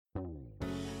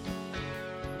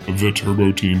The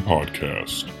Turbo Team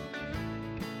Podcast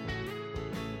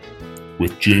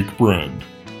with Jake Brend.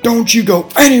 Don't you go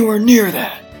anywhere near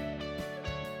that!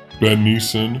 Ben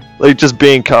Neeson. Like just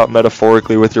being caught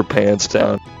metaphorically with your pants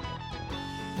down.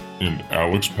 And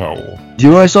Alex Powell. You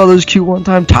know I saw those cute one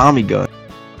time? Tommy gun.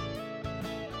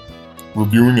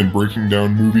 Reviewing and breaking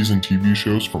down movies and TV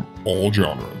shows from all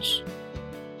genres.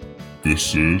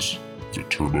 This is the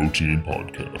Turbo Team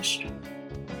Podcast.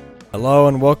 Hello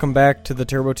and welcome back to the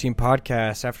Turbo Team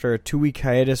Podcast. After a 2-week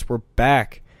hiatus, we're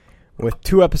back with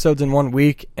 2 episodes in 1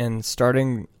 week, and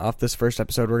starting off this first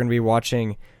episode, we're going to be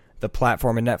watching The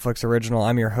Platform, a Netflix original.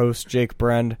 I'm your host, Jake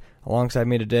Brend. Alongside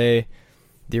me today,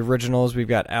 the originals, we've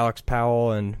got Alex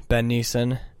Powell and Ben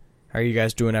Neeson. How are you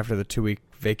guys doing after the 2-week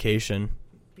vacation?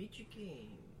 Beat your game.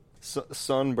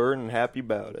 Sunburned and happy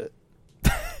about it.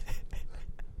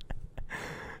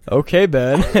 Okay,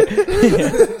 Ben.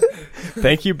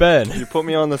 Thank you, Ben. You put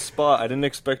me on the spot. I didn't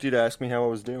expect you to ask me how I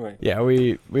was doing. Yeah,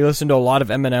 we listened to a lot of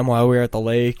Eminem while we were at the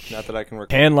lake. Not that I can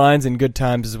recall. Tan lines and good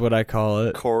times is what I call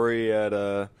it. Corey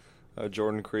at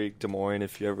Jordan Creek, Des Moines,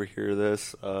 if you ever hear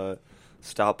this,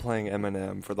 stop playing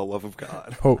Eminem for the love of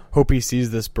God. Hope he sees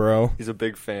this, bro. He's a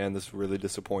big fan. This really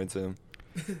disappoints him.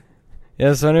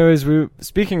 Yeah, so anyways,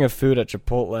 speaking of food at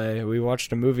Chipotle, we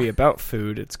watched a movie about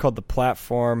food. It's called The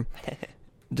Platform.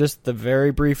 Just the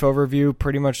very brief overview,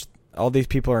 pretty much all these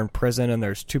people are in prison and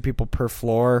there's 2 people per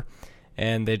floor,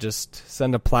 and they just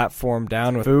send a platform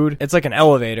down with food. It's like an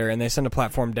elevator, and they send a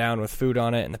platform down with food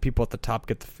on it, and the people at the top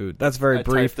get the food. That's very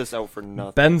brief. I typed this out for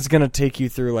nothing. Ben's going to take you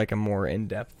through like a more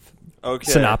in-depth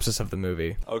synopsis of the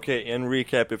movie. Okay, in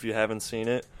recap, if you haven't seen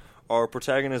it, our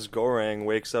protagonist Goreng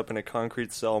wakes up in a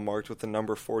concrete cell marked with the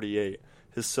number 48.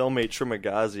 His cellmate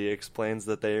Trimagazi explains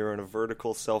that they are in a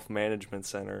vertical self-management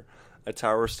center, a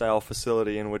tower-style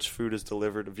facility in which food is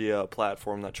delivered via a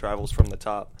platform that travels from the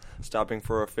top, stopping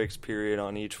for a fixed period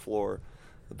on each floor.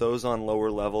 Those on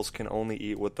lower levels can only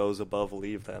eat what those above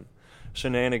leave them.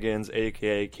 Shenanigans,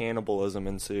 aka cannibalism,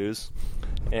 ensues,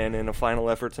 and in a final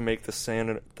effort to make the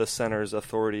center's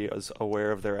authorities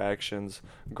aware of their actions,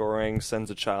 Goreng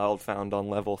sends a child found on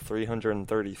level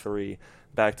 333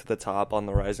 back to the top on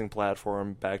the rising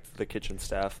platform, back to the kitchen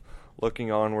staff,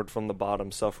 looking onward from the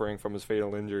bottom, suffering from his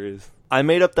fatal injuries. I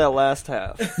made up that last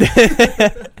half.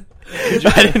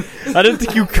 I didn't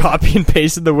think you copy and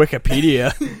pasted the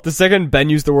Wikipedia. The second Ben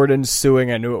used the word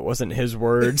ensuing, I knew it wasn't his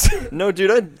words. No,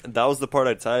 dude, that was the part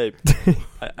I typed.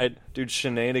 Dude,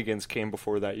 shenanigans came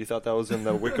before that. You thought that was in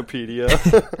the Wikipedia?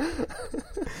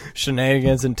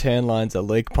 Shenanigans and tan lines at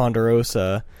Lake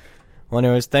Ponderosa. Well,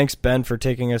 anyways, thanks, Ben, for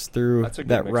taking us through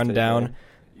that rundown. Man.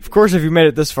 Of course, if you made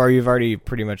it this far, you've already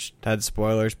pretty much had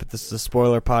spoilers, but this is a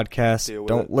spoiler podcast.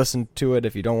 Don't listen to it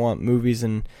if you don't want movies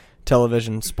and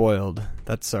television spoiled.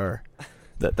 That's our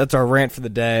rant for the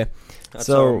day. That's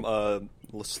our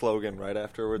slogan right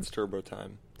afterwards, Turbo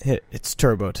Time. It's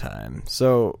Turbo Time.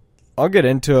 So I'll get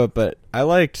into it, but I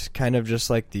liked kind of just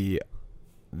like the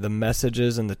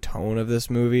messages and the tone of this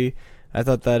movie. I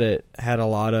thought that it had a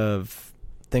lot of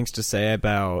things to say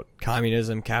about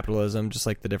communism, capitalism, just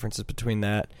like the differences between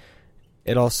that.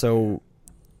 It also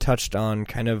touched on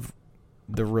kind of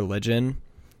the religion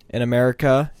in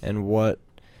America and what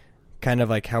kind of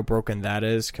like how broken that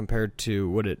is compared to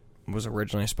what it was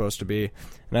originally supposed to be.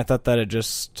 And I thought that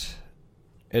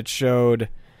it showed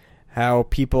how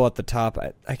people at the top,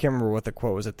 I can't remember what the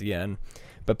quote was at the end,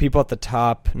 but people at the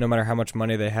top, no matter how much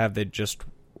money they have, they just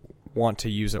want to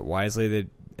use it wisely.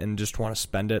 And just want to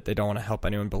spend it. They don't want to help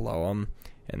anyone below them.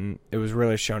 And it was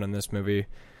really shown in this movie.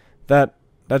 That's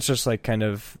just like kind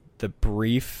of the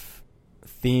brief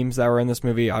themes that were in this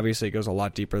movie. Obviously, it goes a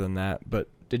lot deeper than that. But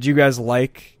did you guys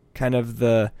like kind of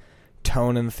the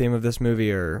tone and the theme of this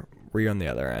movie, or were you on the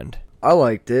other end? I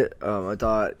liked it. I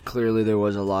thought clearly there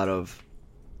was a lot of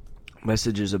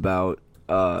messages about,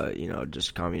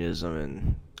 just communism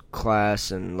and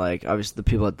class, and like obviously the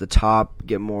people at the top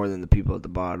get more than the people at the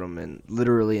bottom, and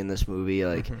literally in this movie,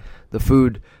 like the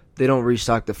food, they don't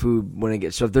restock the food when it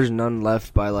gets, so if there's none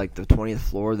left by like the 20th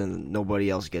floor, then nobody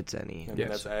else gets any. And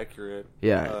that's accurate.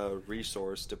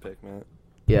 Resource depiction.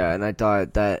 Yeah, and I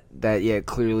thought that it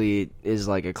clearly is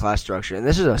like a class structure, and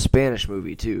this is a Spanish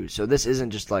movie too, so this isn't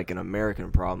just like an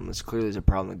American problem. This clearly is a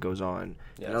problem that goes on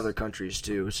in other countries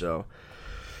too. So,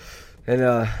 and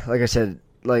like I said,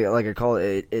 like I call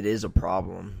it, it is a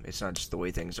problem. It's not just the way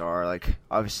things are. Like,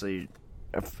 obviously,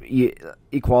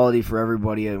 equality for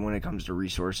everybody when it comes to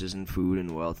resources and food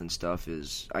and wealth and stuff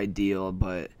is ideal,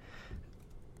 but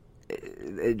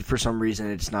for some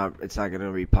reason it's not going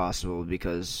to be possible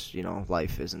because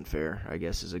life isn't fair, I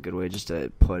guess, is a good way just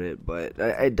to put it. But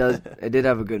it did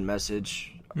have a good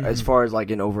message. as far as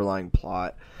like an overlying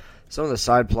plot. Some of the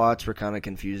side plots were kind of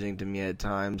confusing to me at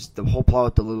times. The whole plot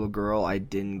with the little girl I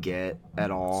didn't get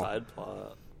at all. Side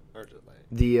plot. Or just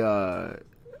like...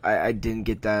 I didn't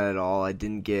get that at all. I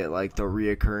didn't get like the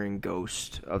reoccurring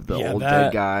ghost of the old that,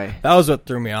 dead guy. That was what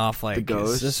threw me off. Like, the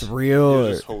ghost. is this real?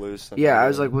 Just hallucinating. Yeah, I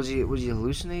was like, was he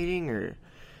hallucinating or?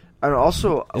 I don't know.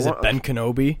 Also, Is it Ben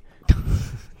Kenobi?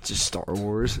 Just Star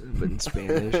Wars, but in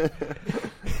Spanish.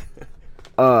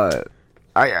 I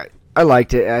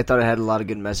liked it. I thought it had a lot of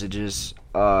good messages.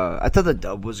 I thought the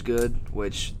dub was good,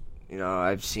 which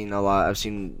I've seen a lot. I've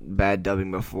seen bad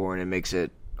dubbing before, and it makes it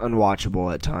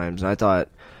unwatchable at times. And I thought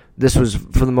this was,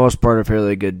 for the most part, a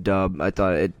fairly good dub. I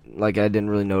thought it I didn't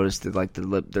really notice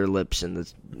that their lips and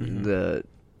the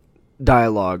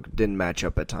dialogue didn't match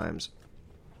up at times.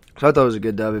 So I thought it was a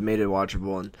good dub. It made it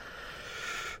watchable, and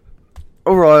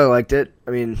overall, I liked it.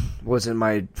 I mean, wasn't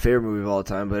my favorite movie of all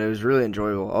time, but it was really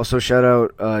enjoyable. Also, shout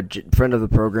out friend of the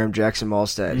program, Jackson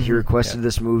Malstad. He requested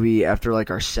this movie after like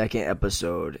our second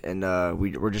episode, and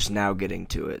we're just now getting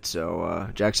to it. So,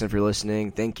 Jackson, if you're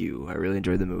listening, thank you. I really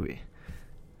enjoyed the movie.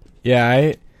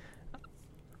 Yeah,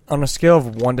 on a scale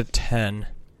of 1 to 10.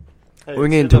 Hey, we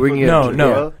can get into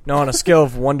No. On a scale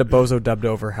of 1 to Bozo dubbed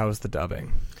over, how's the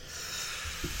dubbing?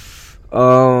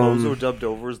 Bozo dubbed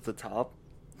over is the top.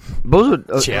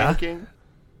 Bozo, yeah. Ranking?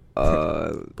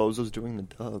 Bozo's doing the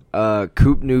dub.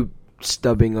 Coop Noop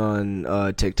stubbing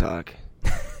on TikTok.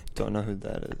 Don't know who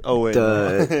that is. Oh wait,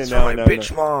 It's no, my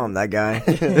bitch mom. That guy.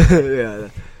 Yeah,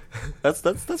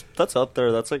 that's up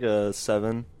there. That's like a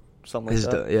 7, something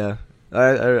like that. Yeah.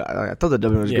 I thought the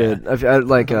dubbing was good.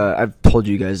 I've told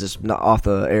you guys this, not off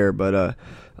the air, but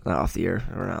not off the air.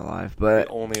 We're not live, but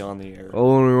Only on the air.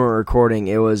 when we weren't recording,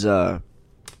 it was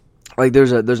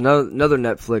there's another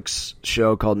Netflix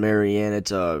show called Marianne.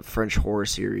 It's a French horror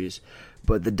series,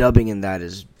 but the dubbing in that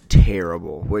is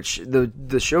terrible. Which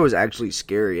the show is actually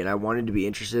scary, and I wanted to be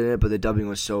interested in it, but the dubbing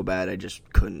was so bad I just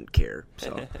couldn't care.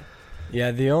 So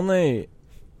Yeah,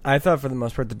 I thought for the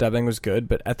most part the dubbing was good,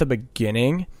 but at the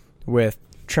beginning with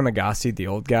Trimagasi, the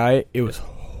old guy, it was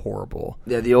horrible.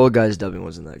 yeah, the old guy's dubbing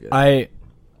wasn't that good.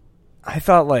 I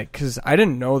thought, because I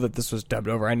didn't know that this was dubbed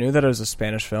over. I knew that it was a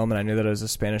Spanish film, and I knew that it was a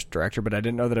Spanish director, but I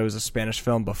didn't know that it was a Spanish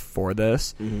film before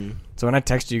this. Mm-hmm. So when I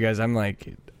texted you guys, I'm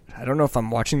like, I don't know if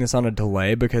I'm watching this on a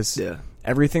delay, because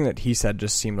everything that he said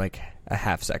just seemed like a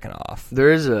half second off.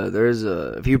 There is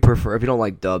a if you don't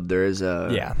like dub, there is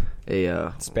a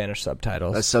Spanish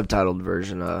subtitles, a subtitled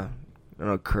version. I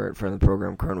know current friend of the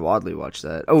program, Kern Wadley, watched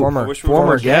that. Oh,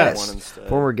 former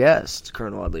guest,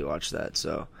 Kern Wadley watched that.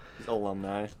 So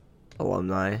alumni.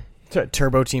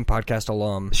 Turbo Team Podcast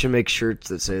alum. Should make shirts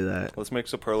that say that. Let's make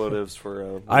superlatives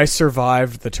for. I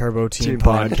survived the Turbo Team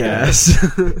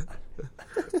Podcast.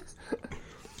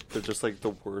 They're just like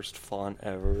the worst font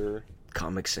ever.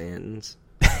 Comic Sans.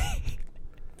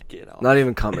 Get off. Not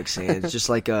even Comic Sans. Just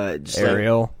like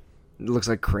Arial. It looks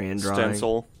like crayon drawing.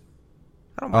 Stencil.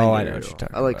 I don't mind I know Arial. what you're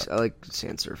talking about. I like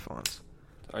sans serif fonts.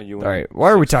 Are you? All right. Why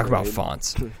are we talking about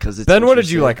fonts? Because Ben, what did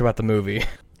you like about the movie?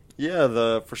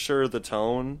 Yeah, for sure the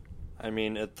tone. I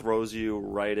mean, it throws you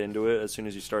right into it as soon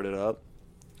as you start it up.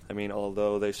 I mean,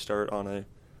 although they start on a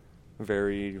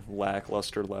very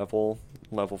lackluster level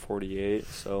 48,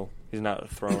 so he's not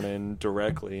thrown in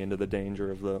directly into the danger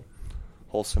of the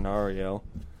whole scenario.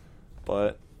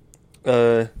 But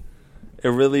it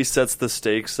really sets the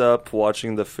stakes up,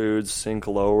 watching the food sink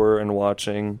lower and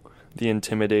watching the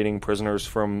intimidating prisoners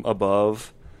from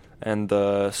above and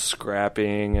the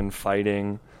scrapping and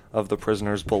fighting of the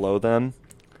prisoners below them.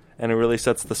 And it really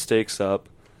sets the stakes up,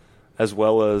 as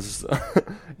well as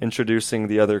introducing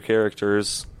the other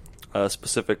characters,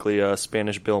 specifically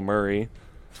Spanish Bill Murray,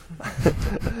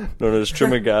 known as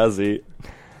Trimagasi,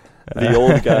 the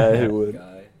old guy who would...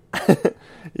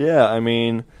 Yeah, I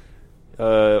mean,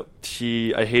 I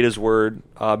hate his word,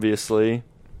 obviously.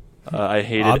 I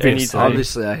hate it anytime...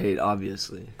 Obviously, I hate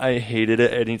obviously. I hated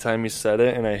it anytime he said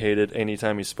it, and I hated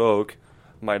anytime he spoke.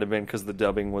 Might have been because the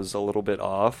dubbing was a little bit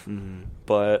off,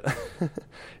 but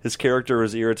his character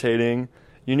was irritating.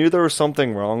 You knew there was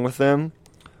something wrong with him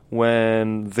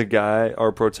when the guy,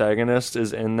 our protagonist,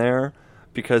 is in there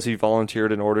because he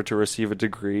volunteered in order to receive a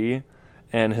degree,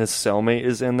 and his cellmate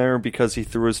is in there because he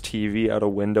threw his TV out a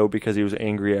window because he was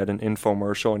angry at an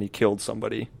infomercial and he killed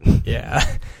somebody.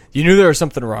 Yeah. You knew there was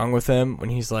something wrong with him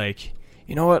when he's like,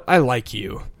 you know what, I like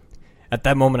you. At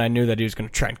that moment, I knew that he was going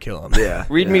to try and kill him. Yeah.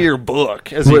 Read me your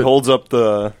book as he holds up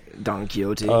the Don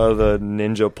Quixote, the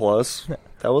Ninja Plus.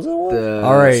 That was it.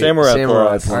 All right, Samurai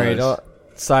Plus. All right,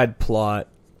 side plot.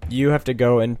 You have to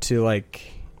go into like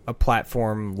a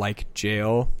platform like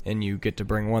jail, and you get to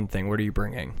bring one thing. What are you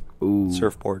bringing? Ooh.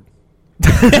 Surfboard.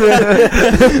 Mark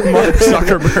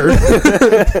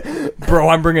Zuckerberg. Bro,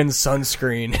 I'm bringing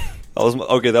sunscreen. That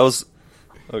was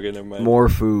okay. Never mind. More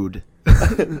food.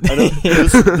 I know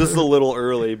this is a little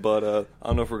early, but I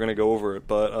don't know if we're gonna go over it.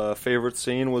 But favorite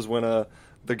scene was when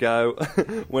the guy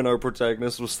when our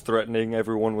protagonist was threatening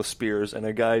everyone with spears, and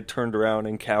a guy turned around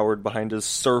and cowered behind his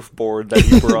surfboard that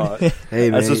he brought Hey,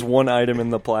 as man. just one item in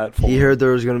the platform. He heard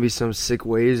there was going to be some sick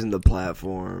waves in the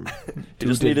platform. He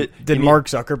just needed. Did Mark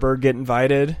Zuckerberg get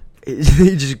invited?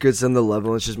 He just gets on the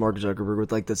level. It's just Mark Zuckerberg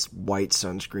with like this white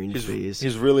sunscreen face.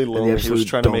 He's really lonely. He was absolute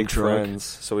trying to dump make truck. friends,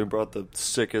 so he brought the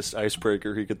sickest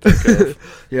icebreaker he could think of.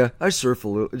 Yeah, I surf a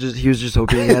little. He was just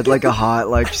hoping he had like a hot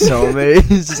like cellmate.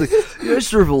 He's just like, yeah, I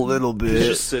surf a little He's bit.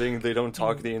 just sitting. They don't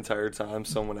talk the entire time.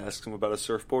 Someone asks him about a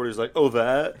surfboard. He's like, "Oh,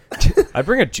 that? I'd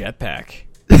bring a jetpack.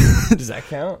 Does that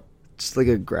count? Just like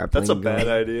a grappling. That's a gun. bad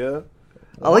idea."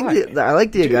 I like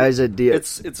the Dude, guy's idea.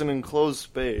 It's an enclosed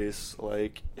space.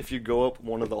 Like if you go up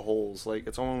one of the holes, like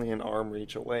it's only an arm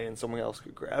reach away, and someone else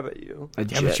could grab at you. A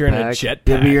Yeah, but you're in a jetpack.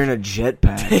 Yeah, but you're in a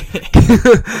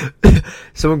jetpack.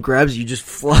 Someone grabs you, just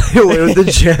fly away with the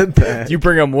jetpack. You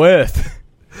bring them with.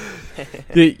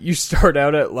 You start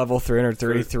out at level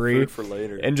 333 Food for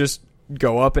later. and just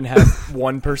go up and have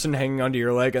one person hanging onto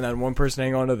your leg and then one person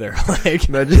hanging onto their leg.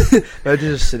 Imagine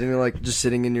just sitting there, like just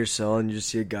sitting in your cell, and you just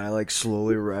see a guy like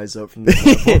slowly rise up from the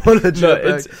platform on a No,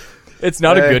 jetpack. it's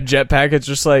not a Hey. good jetpack. It's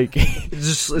just like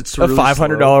It's a really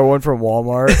 $500 slow. one from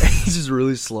Walmart. It's just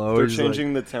really slow. They're It's just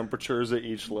changing the temperatures at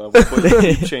each level, but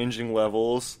they keep changing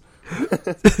levels.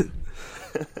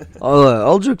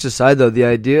 all jokes aside, though, the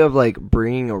idea of like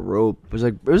bringing a rope was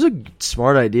a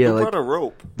smart idea. Who Like brought a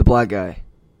rope? the black guy.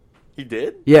 He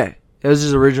did? Yeah, it was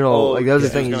his original. Oh, like that was yeah,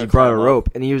 the thing. he was He gonna brought a climb rope,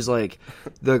 up. and he was like,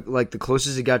 the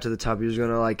closest he got to the top, he was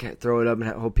gonna like throw it up and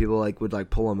hope people like would like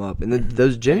pull him up. And then that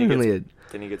was genuinely.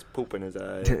 Then he gets poop in his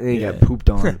eye. Then he Yeah. got pooped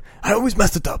on. I always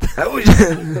messed it up. That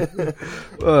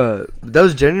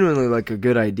was genuinely like a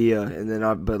good idea, and then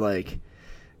but like.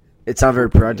 It's not very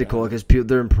practical because people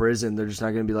they're in prison. They're just not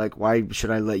gonna be like, "Why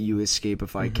should I let you escape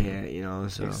if I can't?" You know.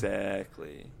 So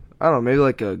Exactly. I don't know. Maybe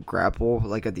like a grapple,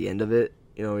 like at the end of it.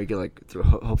 You know, you could like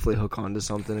hopefully hook onto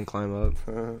something and climb up.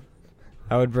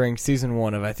 I would bring season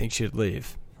 1 of I Think She'd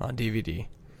Leave on DVD.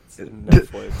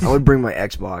 Netflix. I would bring my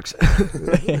Xbox.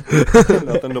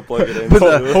 Nothing to plug it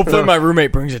into. Hopefully my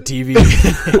roommate brings a TV.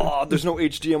 Oh, there's no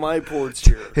HDMI ports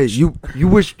here. Hey, you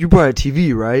wish you brought a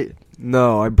TV, right?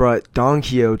 No, I brought Don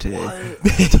Quixote.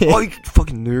 Oh, you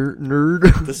fucking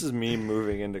nerd. This is me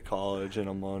moving into college in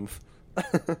a month.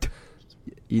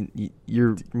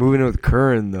 You're moving in with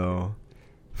Curran though,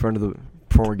 in front of the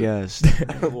former guest.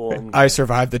 Well, I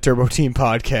survived the Turbo Team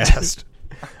podcast.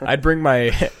 I'd bring my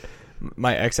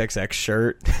XXX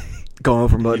shirt, Going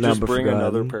from you button down just but bring forgotten.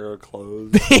 another pair of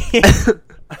clothes.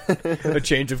 a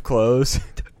change of clothes.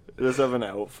 Just have an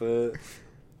outfit.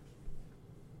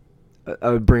 I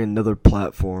would bring another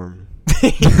platform.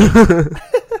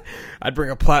 I'd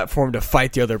bring a platform to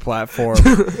fight the other platform.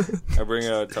 I bring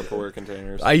Tupperware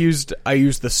containers. I used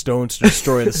the stones to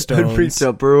destroy the I'd bring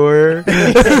stones. Tupperware.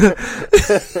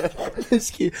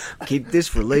 Keep this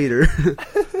for later.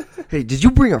 Hey, did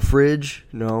you bring a fridge?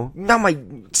 No. Now my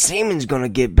salmon's gonna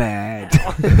get bad.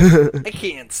 I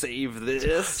can't save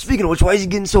this. Speaking of which, why is it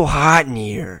getting so hot in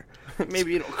here?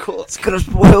 Maybe it'll cook. It's gonna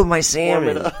spoil my Warm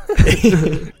salmon. it up.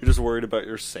 You're just worried about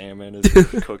your salmon is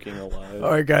cooking alive.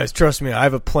 All right, guys, trust me. I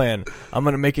have a plan. I'm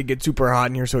gonna make it get super hot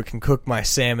in here so it can cook my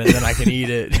salmon, then I can eat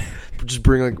it. Just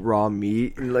bring like raw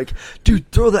meat and like,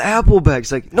 dude, throw the apple back.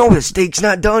 It's like, no, the steak's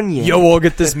not done yet. Yo, we'll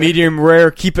get this medium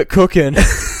rare. Keep it cooking.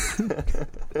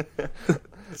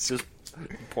 It's just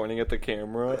pointing at the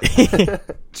camera.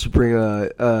 Just bring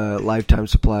a lifetime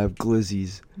supply of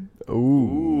glizzies.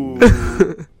 Ooh.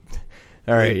 Ooh.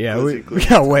 All right, yeah, we Glizzy.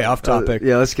 got way off topic.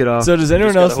 Yeah, let's get off. So does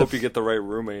anyone Just else? gotta hope you get the right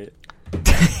roommate.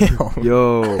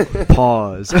 Yo,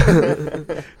 pause.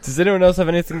 Does anyone else have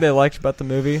anything they liked about the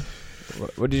movie?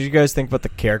 What did you guys think about the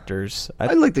characters?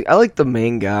 I like the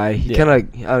main guy. He Yeah.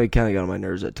 kind of got on my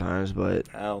nerves at times, but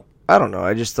Ow. I don't know.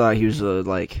 I just thought he was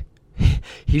like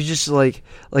he's just like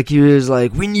he was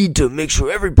like, we need to make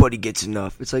sure everybody gets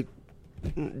enough. It's like,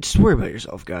 just worry about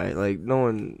yourself, guy. Like no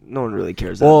one really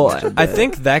cares that Well, much. I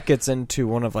think that gets into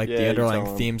one of like Yeah, the you underlying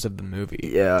tell 'em. themes of the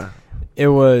movie. yeah. It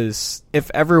was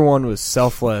if everyone was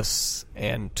selfless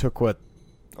and took what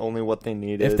Only what they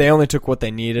needed. if they only took what they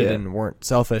needed Yeah. and weren't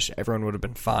selfish, everyone would have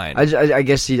been fine. I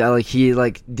guess he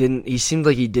didn't. He seemed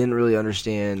like he didn't really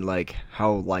understand like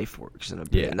how life works in a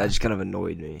bit, Yeah. and that just kind of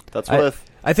annoyed me. That's what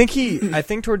I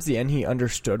think towards the end he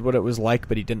understood what it was like,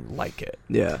 but he didn't like it.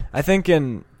 Yeah. I think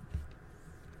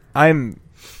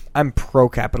I'm pro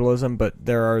capitalism, but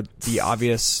there are the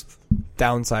obvious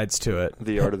downsides to it.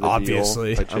 The Art of the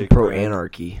obviously. Deal by I'm Jake pro Brand.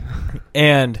 anarchy.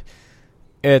 And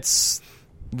it's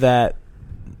that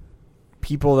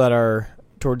people that are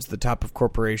towards the top of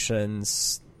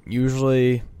corporations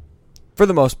usually, for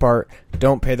the most part,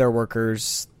 don't pay their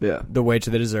workers the wage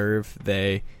they deserve.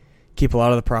 They keep a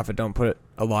lot of the profit, don't put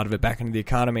a lot of it back into the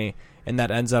economy, and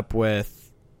that ends up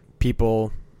with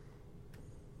people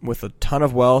with a ton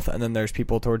of wealth, and then there's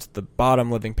people towards the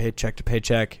bottom living paycheck to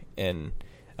paycheck in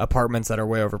apartments that are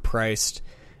way overpriced.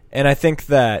 And I think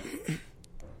that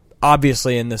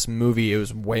obviously in this movie it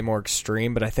was way more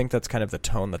extreme, but I think that's kind of the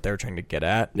tone that they're trying to get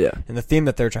at, and the theme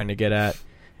that they're trying to get at.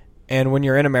 And when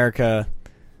you're in America,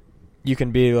 you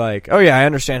can be like, oh yeah, I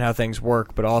understand how things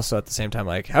work, but also at the same time,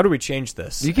 like, how do we change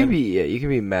this? You can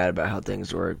be mad about how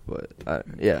things work, but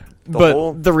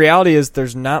the reality is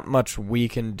there's not much we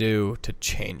can do to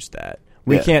change that.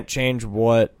 We can't change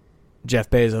what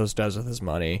Jeff Bezos does with his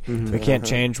money. We can't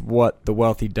change what the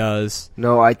wealthy does.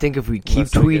 No, I think if we keep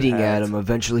tweeting at him,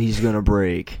 eventually he's gonna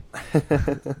break.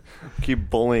 Keep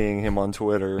bullying him on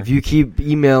Twitter. If you keep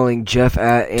emailing Jeff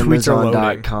at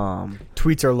Amazon.com.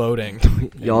 Tweets are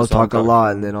loading. Y'all talk a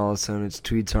lot, and then all of a sudden its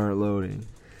tweets aren't loading.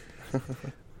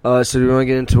 So do we want to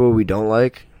get into what we don't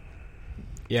like?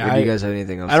 Yeah. Or do you guys have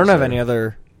anything else? I don't to have say? any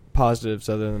other positives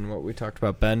other than what we talked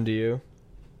about. Ben, do you?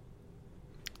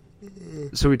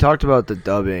 So we talked about the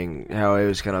dubbing, how it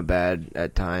was kind of bad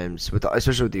at times,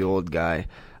 especially with the old guy.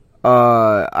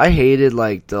 I hated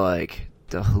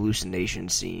the hallucination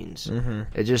scenes.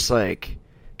 It just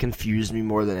confused me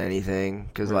more than anything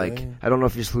because I don't know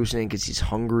if he's hallucinating because he's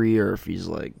hungry or if he's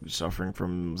suffering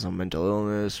from some mental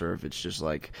illness or if it's just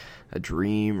a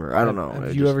dream or I don't know.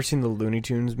 Have you ever seen the Looney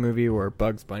Tunes movie where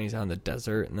Bugs Bunny's out in the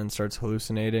desert and then starts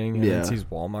hallucinating and then sees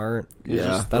Walmart?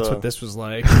 Yeah, that's what this was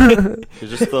like. He's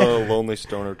just the lonely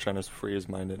stoner trying to free his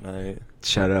mind at night.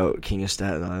 Shout out King of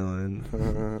Staten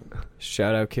Island.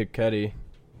 Shout out Kid Cudi,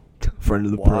 friend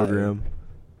of the program.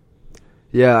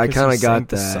 Yeah, I kind of got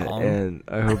that, song. and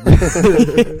I hope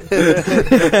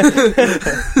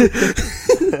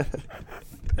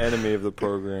enemy of the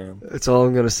program. That's all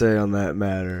I'm gonna say on that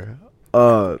matter.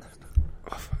 There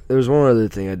was one other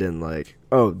thing I didn't like.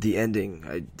 Oh, the ending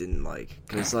I didn't like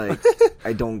because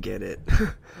I don't get it.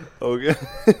 Okay,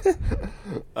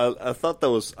 I thought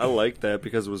I liked that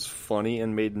because it was funny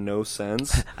and made no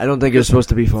sense. I don't think it was supposed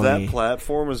to be funny. That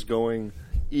platform is going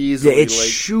easily, it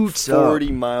shoots 40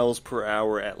 up. miles per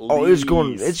hour at least. Oh,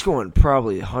 it's going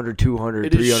probably 100, 200,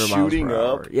 it is 300 shooting miles per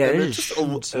up. hour. Yeah, and it just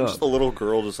shoots up. Just a little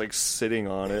girl just sitting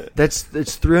on it. It's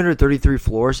 333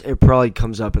 floors. It probably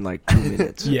comes up in 2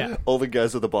 minutes. Yeah. All the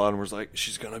guys at the bottom was like,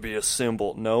 she's gonna be a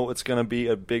symbol. No, it's gonna be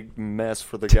a big mess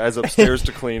for the guys upstairs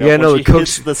to clean up. Yeah, no, when she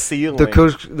hits the ceiling. The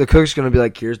cook's gonna be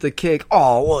like, here's the cake.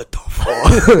 Oh, what the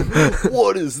fuck?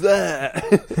 What is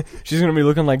that? She's gonna be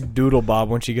looking like Doodle Bob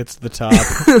when she gets to the top.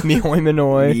 Mihoy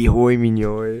Minoy. Mihoy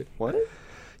Minoy. What?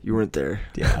 You weren't there.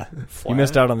 Yeah. You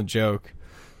missed out on the joke.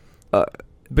 But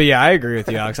yeah, I agree with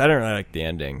you, Alex. I didn't really like the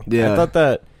ending. Yeah. I thought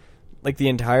that the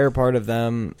entire part of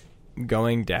them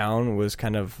going down was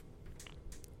kind of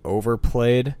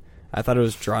overplayed. I thought it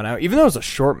was drawn out. Even though it was a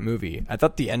short movie, I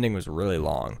thought the ending was really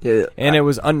long. Yeah, and it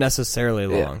was unnecessarily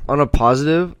long. Yeah. On a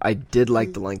positive, I did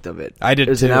like the length of it. I did,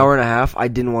 It was too. an hour and a half. I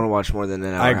didn't want to watch more than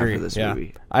an hour I and a half agree. of this Yeah.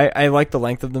 movie. I liked the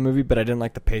length of the movie, but I didn't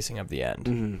like the pacing of the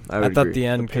end. I thought agree. the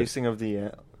end The pacing of the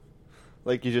end.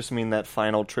 You just mean that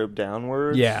final trip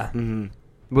downwards? Yeah.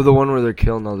 Well, the one where they're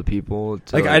killing all the people.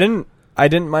 I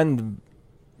didn't mind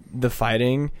the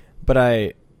fighting, but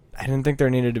I didn't think there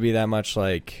needed to be that much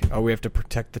we have to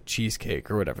protect the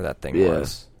cheesecake or whatever that thing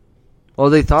was. Well,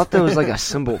 they thought that was a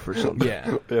symbol for something.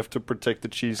 Yeah. They have to protect the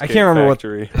cheesecake I can't remember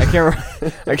factory.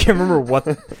 I can't remember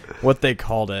what they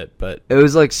called it, but It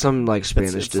was some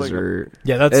Spanish it's dessert.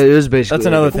 yeah, It was basically that's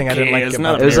another like thing I didn't like cares? about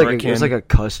Not It was American. it was like a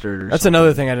custard. Or That's something.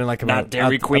 another thing I didn't like about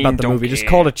Dairy Queen, about the don't movie. Just care.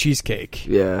 call it a cheesecake.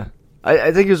 Yeah,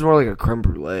 I think it was more like a creme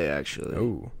brulee actually.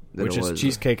 Oh, than which it is was.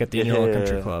 cheesecake at the Indiana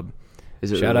Country Club.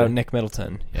 Is it Shout really? out Nick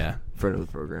Middleton. Yeah. Friend of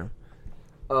the program.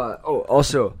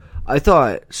 Also, I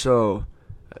thought so.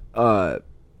 What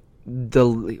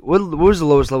was the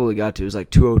lowest level they got to? It was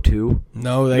 202,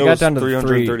 No, they No, it got was down to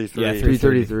 333. Yeah,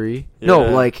 333. Yeah.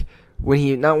 No, when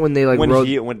he When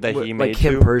he made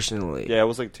him to? personally. Yeah, it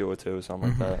was 202, something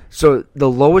like that. So the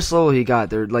lowest level he got,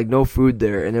 there no food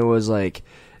there, and it was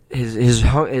his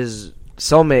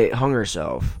cellmate hung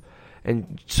herself,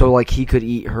 and so he could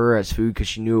eat her as food because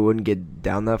she knew it wouldn't get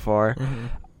down that far.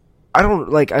 I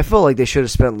don't I feel like they should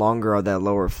have spent longer on that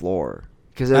lower floor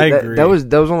because I agree. that was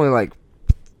only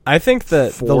I think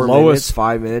that the 4 lowest minutes,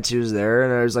 5 minutes he was there,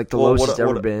 and it was like the lowest he's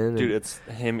ever been. Dude, it's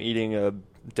him eating a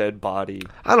dead body.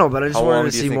 I don't know, but I just How wanted long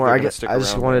to do you see think more. they're I gonna guess stick I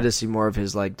just around wanted there? to see more of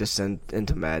his like descent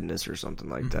into madness or something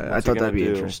like that. I What's thought he that'd be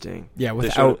gonna do? interesting. Yeah,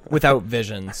 showed- without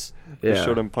visions. They Yeah.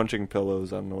 showed him punching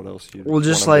pillows. I don't know what else you. Well,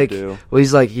 just like,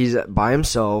 he's by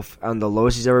himself on the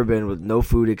lowest he's ever been with no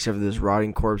food except for this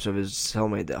rotting corpse of his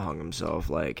cellmate that hung himself.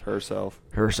 Like herself.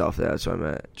 herself. That's what I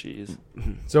meant. Jeez.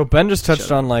 So Ben just touched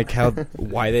Shut up. on like how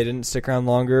why they didn't stick around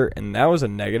longer, and that was a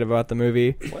negative about the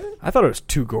movie. What? I thought it was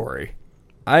too gory.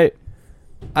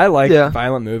 I like Yeah.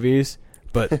 violent movies,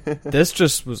 but this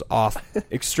just was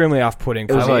extremely off-putting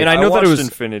for It was me. like- And I know that it watched was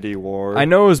Infinity War. I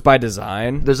know it was by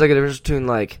design. There's like a difference between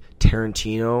like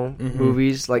Tarantino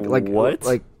movies, like What?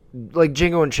 like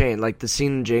Django Unchained, like the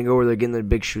scene in Django where they're getting the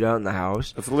big shootout in the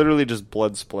house. It's literally just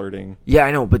blood splurting. Yeah,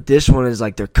 I know, but this one is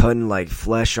like they're cutting like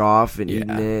flesh off and Yeah. eating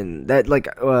it, and that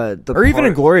like the Or even part,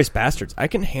 Inglorious Bastards. I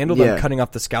can handle Yeah. them cutting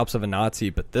off the scalps of a Nazi,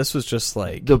 but this was just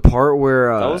like the part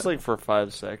where That was like for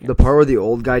 5 seconds. the part where the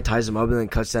old guy ties him up and then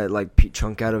cuts that like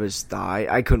chunk out of his thigh.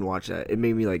 I couldn't watch that. It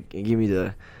made me like it gave me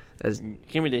the.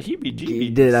 Give me the It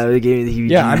heebie-jeebies. did. It gave me the heebie-jeebies.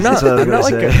 yeah, I'm not That's what I was I'm not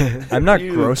gonna like say. I'm not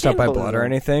You grossed out by cannibalism. blood or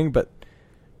anything, but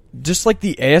just like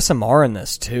the ASMR in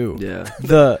this too. Yeah.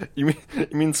 The You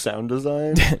mean sound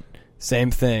design? same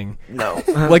thing. No.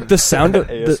 Like the sound of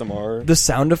ASMR. the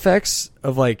sound effects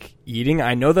of like eating.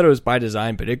 I know that it was by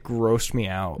design, but it grossed me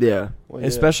out. Yeah. Well, yeah.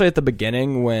 Especially at the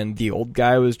beginning when the old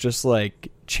guy was just like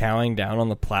chowing down on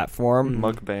the platform.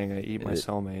 Mukbang. I eat my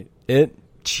cellmate. It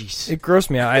Jeez. grossed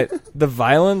me out. The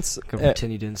violence. I can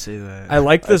pretend you didn't say that. I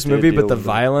like this I did movie, deal but the with it.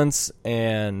 violence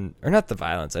or not the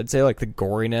violence. I'd say like the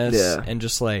goriness Yeah. and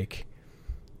just like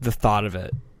the thought of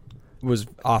it was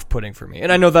off-putting for me.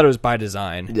 And I know that it was by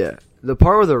design. Yeah. The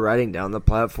part where they're riding down the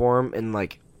platform and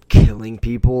like killing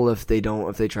people if they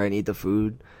try and eat the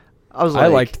food. I was like, I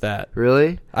liked that.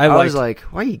 Really? I was liked-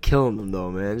 like, why are you killing them though,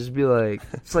 man? Just be like,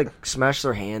 it's like smash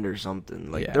their hand or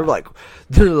something. Like Yeah. they're like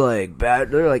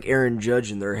bad. They're like Aaron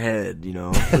Judge in their head, you know,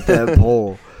 with that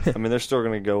pole. I mean, they're still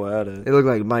gonna go at it. They look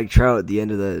like Mike Trout at the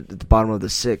end of at the bottom of the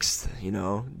sixth. You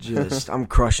know, just I'm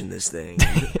crushing this thing.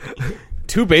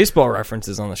 2 baseball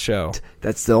references on the show.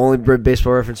 That's the only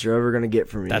baseball reference you're ever gonna get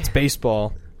from me. That's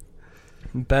baseball.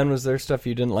 Ben, was there stuff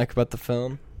you didn't like about the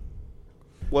film?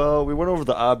 Well, we went over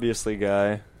the obviously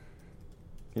guy.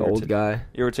 the old guy.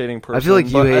 Irritating person. feel like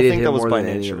you but I hated think him that was more by than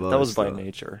any nature. of That was us, by though.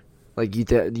 nature. Like you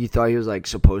thought he was like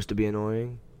supposed to be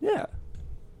annoying. Yeah.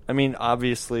 I mean,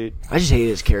 obviously, I just hated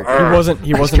his character.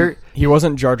 He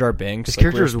wasn't Jar Jar Binks. His Like, we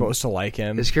character were was- supposed to like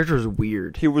him. His character was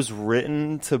weird. he was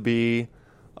written to be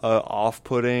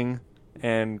off-putting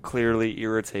and clearly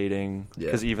irritating Yeah.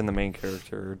 because even the main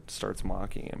character starts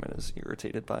mocking him and is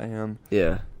irritated by him.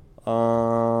 Yeah.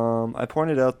 I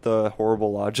pointed out the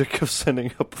horrible logic of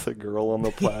sending up the girl on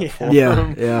the platform.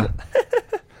 Yeah. Yeah.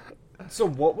 So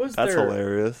what was That's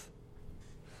hilarious.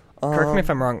 Correct me if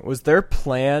I'm wrong. Was their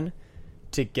plan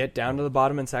to get down to the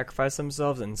bottom and sacrifice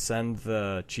themselves and send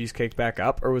the cheesecake back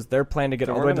up, or was their plan to get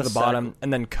They all the way weren't to the gonna bottom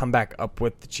and then come back up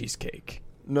with the cheesecake?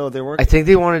 No, they weren't. I think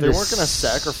they wanted they to. weren't going to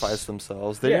sacrifice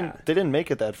themselves. They Yeah. didn't. They didn't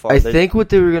make it that far. I They think what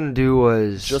they were gonna do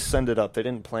was just send it up. They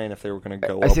didn't plan if they were going to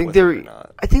go I up think with they it were. or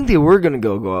not. I think they were gonna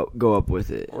go up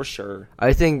with it. Or sure.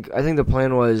 I think the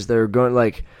plan was they're going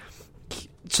like.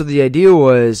 So the idea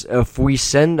was if we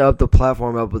send up the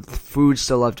platform up with food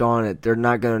still left on it, they're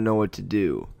not gonna know what to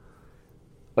do.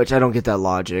 Which I don't get that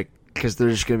logic because they're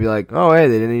just gonna be like, oh hey,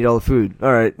 they didn't eat all the food.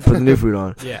 All right, put the new food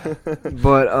on. Yeah.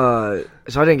 But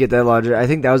so I didn't get that logic. I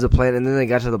think that was the plan, and then they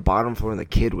got to the bottom floor and the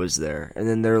kid was there, and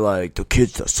then they're like, the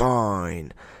kid's the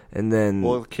sign, and then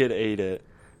Well, the kid ate it.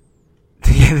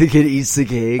 the kid eats the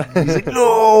cake. He's like,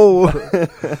 no.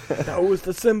 That was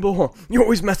the symbol. You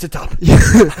always messed it up.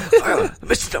 I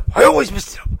messed it up. I always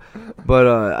messed it up. But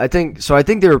I think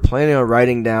they were planning on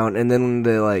writing down, and then when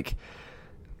they like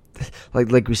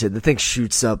we said, the thing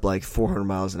shoots up like 400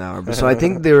 miles an hour. But so I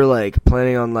think they were like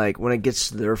planning on like when it gets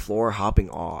to their floor, hopping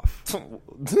off.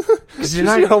 Did you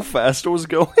not- see how fast it was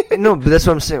going? No, but that's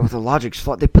what I'm saying. With the logic's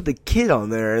flawed. They put the kid on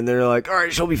there, and they're like, all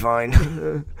right, she'll be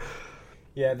fine.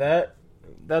 Yeah,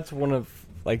 that's one of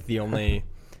like the only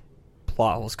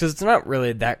plot holes because it's not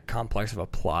really that complex of a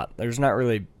plot. There's not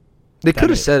really. They could it.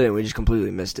 have said it, and we just completely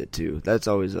missed it too. That's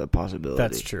always a possibility.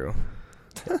 That's true.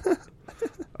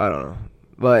 I don't know,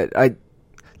 but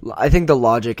I think the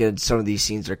logic in some of these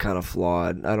scenes are kind of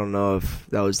flawed. I don't know if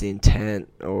that was the intent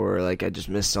or like I just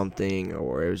missed something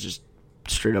or it was just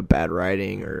straight up bad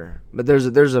writing but there's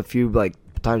a few like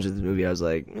couple times in the movie, I was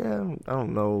like, yeah, I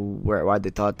don't know why they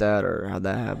thought that or how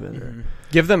that happened. Or...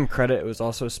 Give them credit. It was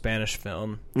also a Spanish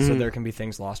film, so there can be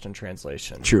things lost in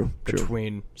translation. True.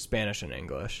 Between Spanish and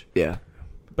English. Yeah.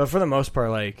 But for the most part,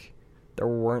 like, there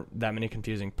weren't that many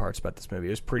confusing parts about this movie.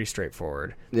 It was pretty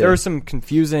straightforward. Yeah. There were some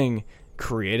confusing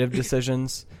creative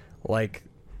decisions, like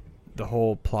the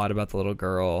whole plot about the little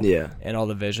girl and all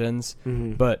the visions.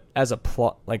 But as a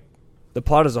plot, like, the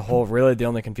plot as a whole, really the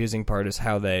only confusing part is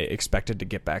how they expected to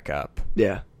get back up.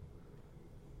 Yeah.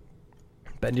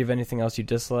 Ben, do you have anything else you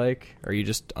dislike? Or are you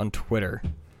just on Twitter?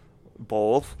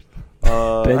 Both.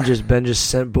 Ben just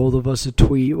sent both of us a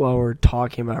tweet while we're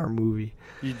talking about our movie.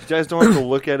 You guys don't have to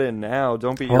look at it now.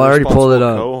 Don't be Well, I already pulled it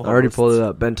up. co-hosts. I already pulled it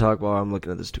up. Ben, talk while I'm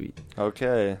looking at this tweet.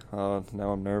 Okay. Now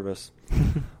I'm nervous.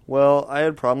 Well, I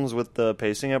had problems with the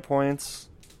pacing at points.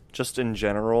 Just in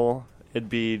general, it'd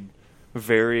be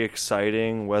very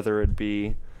exciting, whether it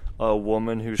be a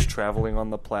woman who's traveling on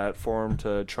the platform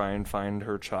to try and find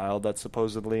her child that's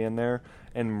supposedly in there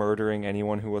and murdering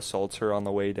anyone who assaults her on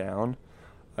the way down.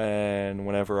 And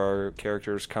whenever our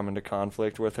characters come into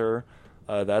conflict with her,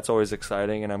 that's always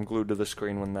exciting, and I'm glued to the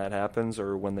screen when that happens,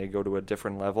 or when they go to a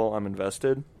different level, I'm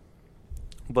invested.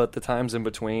 But the times in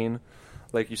between,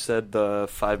 like you said, the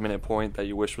 5-minute point that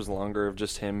you wish was longer of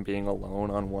just him being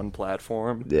alone on one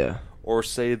platform. Yeah. Or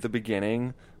say the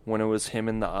beginning, when it was him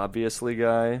and the Obviously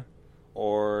guy,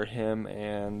 or him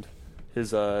and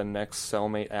his next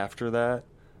cellmate after that,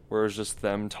 where it's just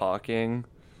them talking,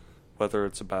 whether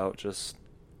it's about just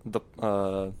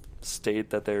the state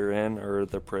that they're in, or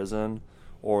the prison,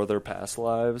 or their past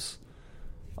lives.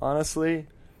 Honestly,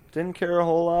 didn't care a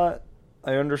whole lot.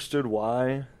 I understood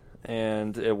why,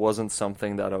 and it wasn't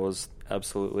something that I was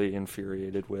absolutely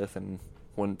infuriated with and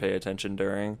wouldn't pay attention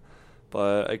during.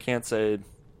 But I can't say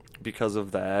because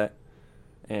of that.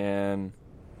 And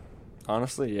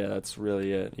honestly, yeah, that's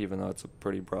really it, even though it's a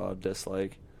pretty broad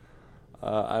dislike.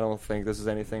 I don't think this is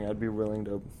anything I'd be willing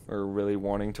to, or really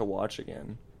wanting to watch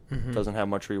again. Doesn't have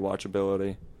much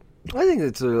rewatchability. I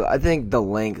think the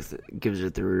length gives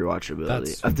it the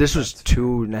rewatchability. If this was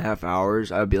 2.5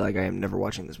 hours, I would be like, I am never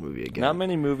watching this movie again. Not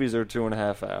many movies are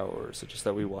 2.5 hours. It's just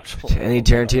that we watch any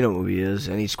Tarantino movie is,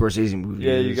 any Scorsese movie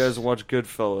Yeah, is. you guys watch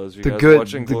Goodfellas. You guys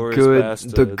watch Inglourious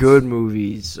Bastards. The good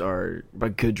movies are, by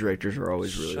good directors, are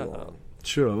always really long.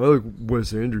 Shut up. I like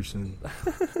Wes Anderson.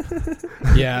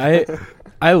 Yeah,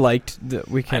 I liked that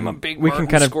we can. I'm a big Martin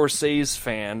Scorsese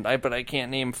fan, but I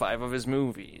can't name 5 of his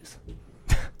movies.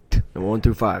 1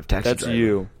 through 5. Taxi That's Driver.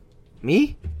 you.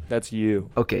 Me? That's you.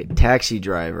 Okay, Taxi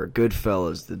Driver,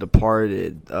 Goodfellas, The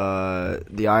Departed,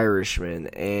 The Irishman,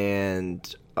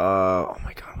 and oh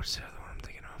my God, what's the other one I'm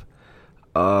thinking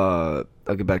of?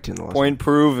 I'll get back to you in the last Point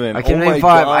proven. I can oh name my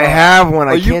 5. God. I have one.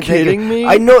 Are I you can't kidding think of, me?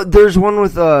 I know there's one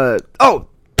with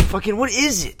fucking what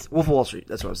is it? Wolf of Wall Street.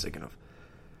 That's what I was thinking of.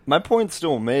 My point's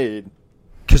still made.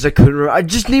 Because I couldn't remember. I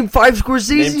just named 5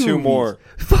 Scorsese Name 2 movies. more.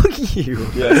 Fuck you.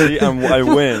 Yeah, see, I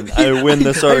win. I win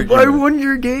this argument. I won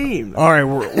your game. All right,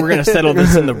 we're gonna settle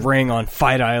this in the ring on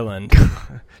Fight Island.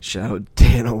 Shout out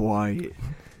Dana White.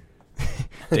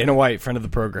 Dana White, friend of the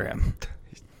program.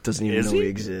 Doesn't even Is know he? we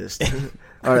exist.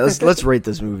 All right, let's rate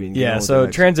this movie. And get on Yeah, with so the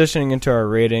next transitioning into our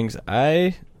ratings,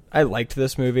 I liked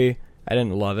this movie. I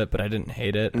didn't love it, but I didn't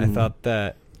hate it. I thought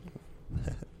that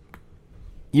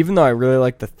even though I really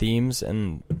liked the themes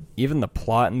and even the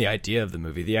plot and the idea of the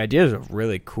movie, the idea is a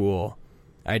really cool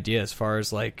idea as far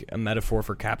as like a metaphor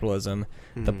for capitalism.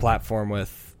 The platform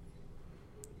with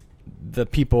the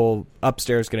people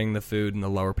upstairs getting the food and the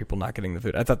lower people not getting the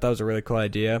food. I thought that was a really cool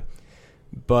idea.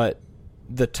 But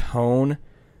the tone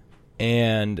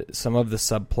and some of the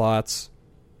subplots,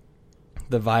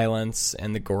 the violence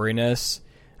and the goriness,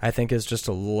 I think is just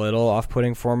a little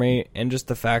off-putting for me. And just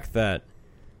the fact that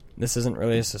this isn't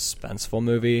really a suspenseful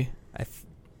movie.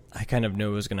 I kind of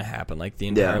knew it was going to happen, like the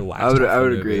entire last. I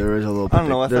would agree. There was a little. I don't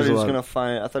know. I thought he was gonna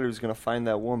find. I thought he was gonna find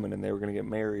that woman, and they were gonna get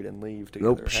married and leave together.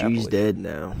 Nope, happily. she's dead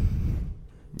now.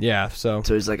 Yeah, so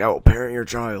he's like, "I will parent your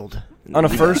child." on a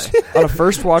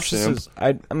first watch, this is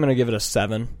I'm going to give it a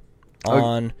 7.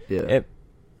 On it,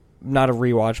 not a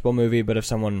rewatchable movie, but if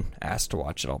someone asks to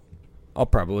watch it, I'll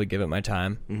probably give it my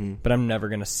time. But I'm never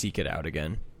going to seek it out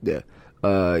again. Yeah.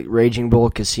 Raging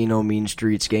Bull, Casino, Mean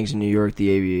Streets, Gangs of New York,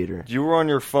 The Aviator. You were on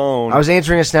your phone. I was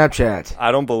answering a Snapchat.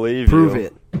 I don't believe Prove you.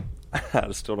 it.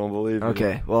 I still don't believe you.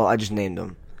 Okay, well, I just named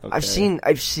them. Okay. I've seen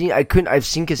Casino, I've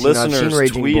seen Listeners,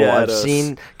 Raging tweet Bull, at I've us.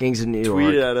 seen Gangs of New York.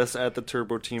 Tweet at us at the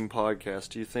Turbo Team Podcast.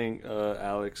 Do you think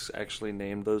Alex actually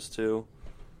named those 2?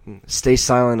 Stay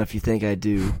silent if you think I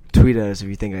do. Tweet at us if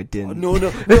you think I didn't. No.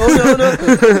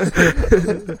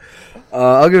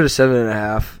 I'll give it a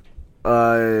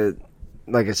 7.5.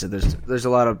 like I said, there's a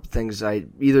lot of things I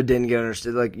either didn't get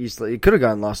understood. Like you could have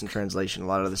gotten lost in translation. A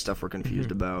lot of the stuff we're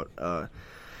confused about.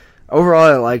 Overall,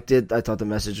 I liked it. I thought the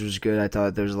message was good. I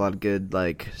thought there was a lot of good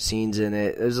like scenes in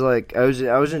it. It was like I was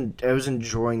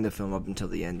enjoying the film up until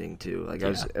the ending too. Like I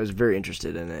was very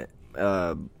interested in it.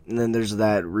 And then there's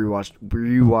that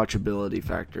rewatchability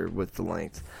factor with the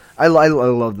length. I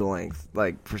love the length.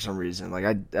 Like for some reason, like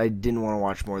I didn't want to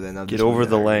watch more than that. Get over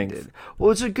the length.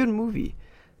 Well, it's a good movie.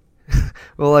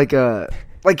 Well, like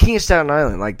King of Staten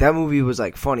Island, like that movie was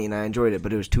like funny and I enjoyed it,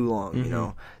 but it was too long. You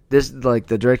know, this like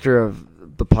the director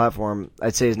of The Platform,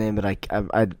 I'd say his name, but I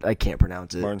can't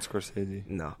pronounce it. Martin Scorsese.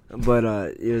 No, but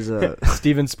it was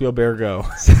Steven Spielberg.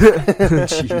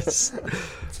 Jeez.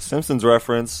 It's a Simpsons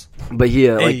reference. But he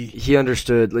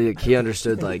understood like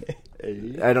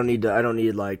I don't need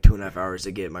like 2.5 hours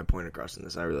to get my point across in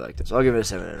this. I really liked it, so I'll give it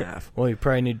a 7.5. Well, you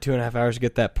probably need 2.5 hours to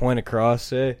get that point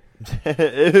across, eh? All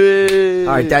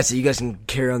right, that's it. You guys can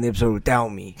carry on the episode without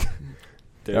me.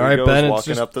 There All right, goes, Ben,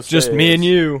 walking up the it's just me stairs. and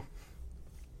you.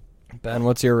 Ben,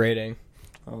 what's your rating?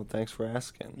 Oh, thanks for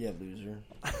asking. Yeah, loser.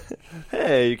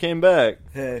 Hey, you came back.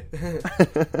 Hey,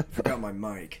 forgot my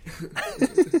mic.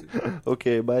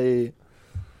 Okay, bye.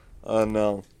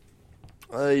 No.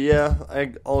 Yeah,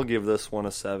 I'll give this one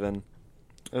a 7.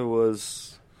 It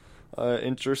was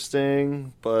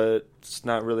interesting, but it's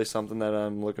not really something that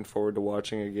I'm looking forward to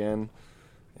watching again.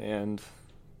 And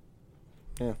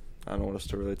yeah, I don't know what else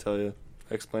to really tell you.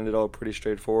 I explained it all pretty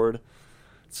straightforward.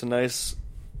 It's a nice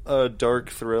dark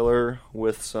thriller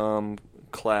with some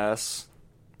class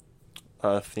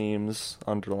themes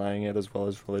underlying it, as well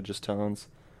as religious tones.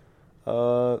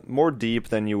 More deep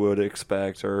than you would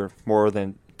expect, or more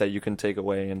than that you can take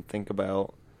away and think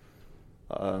about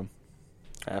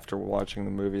after watching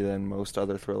the movie than most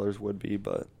other thrillers would be.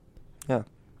 But yeah.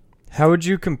 How would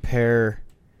you compare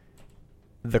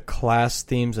the class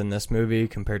themes in this movie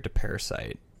compared to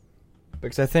Parasite?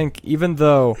 Because I think even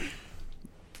though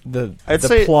the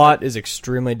plot is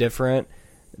extremely different,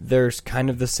 there's kind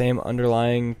of the same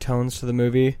underlying tones to the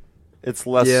movie. It's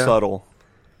less subtle.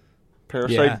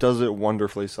 Parasite does it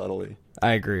wonderfully subtly.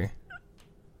 I agree.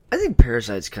 I think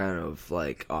Parasite's kind of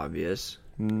like obvious.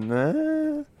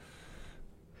 Nah.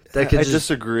 I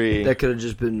disagree. That could have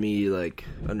just been me like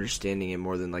understanding it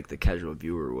more than like the casual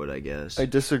viewer would, I guess. I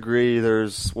disagree.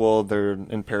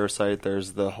 In Parasite,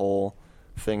 there's the whole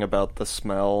thing about the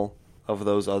smell of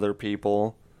those other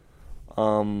people.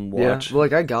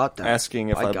 Like I got that. Asking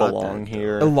if I belong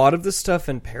here. A lot of the stuff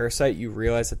in Parasite you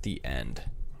realize at the end.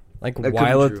 Like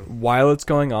while it's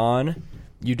going on,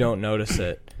 you don't notice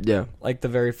it. Yeah. Like the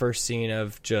very first scene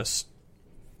of just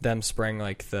them spraying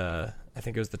like I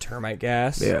think it was the termite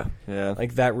gas. Yeah. Yeah.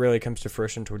 Like that really comes to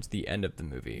fruition towards the end of the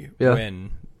movie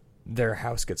when their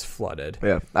house gets flooded.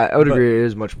 Yeah. I would agree it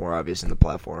is much more obvious in The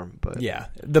Platform, but yeah,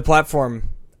 The Platform,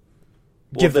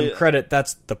 give them credit,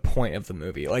 that's the point of the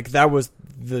movie. Like that was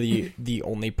the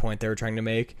only point they were trying to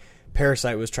make.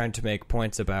 Parasite was trying to make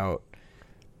points about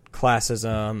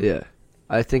classism. Yeah.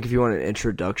 I think if you want an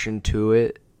introduction to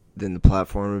it, then The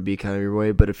Platform would be kind of your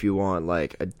way, but if you want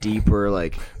like a deeper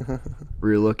like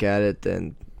real look at it,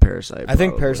 then Parasite. I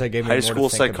think Parasite gave me high more school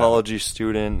to think psychology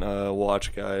student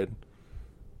watch guide.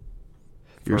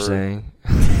 You're saying?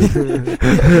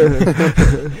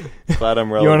 Glad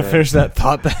I'm relevant. You want to finish that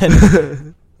thought,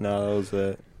 Ben? No, that was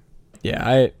it.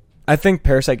 Yeah, I think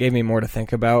Parasite gave me more to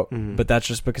think about, but that's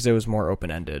just because it was more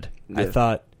open-ended. Yeah. I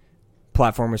thought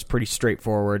Platform was pretty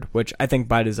straightforward, which I think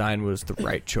by design was the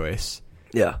right choice.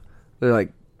 Yeah, they're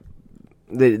like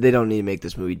they don't need to make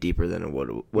this movie deeper than what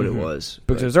it was,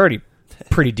 because it was already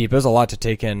pretty deep. It was a lot to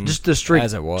take in, just the straight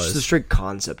as it was. Just the straight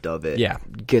concept of it. Yeah,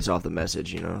 gets off the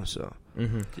message, So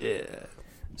yeah.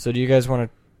 So do you guys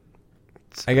want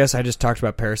to? I guess I just talked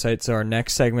about Parasite. So our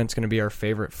next segment's going to be our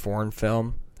favorite foreign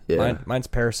film. Yeah, mine's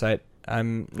Parasite.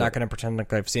 I'm not going to pretend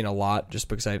like I've seen a lot, just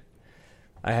because I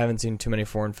haven't seen too many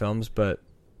foreign films, but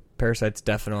Parasite's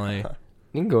definitely.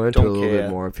 You can go into it a little bit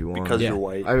more if you want. Because you're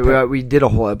white. We did a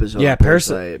whole episode. Yeah, on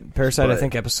Parasite. I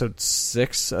think episode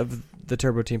 6 of the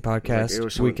Turbo Team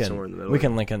podcast. We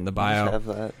can link it in the bio. Have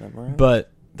that memorized.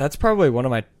 But that's probably one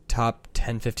of my top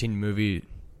 10, 15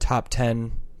 top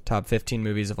 15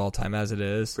 movies of all time as it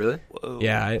is. Really? Whoa.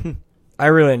 Yeah, I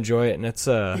really enjoy it, and I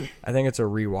think it's a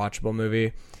rewatchable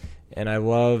movie, and I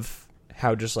love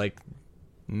how just like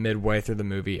midway through the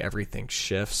movie everything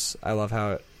shifts. I love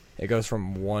how it goes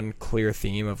from one clear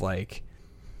theme of like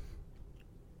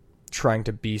trying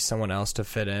to be someone else to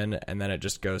fit in, and then it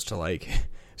just goes to like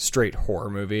straight horror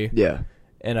movie. Yeah.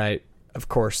 And of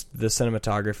course, the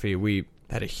cinematography, we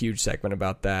had a huge segment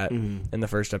about that in the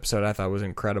first episode. I thought was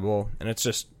incredible, and it's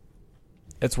just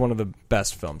it's one of the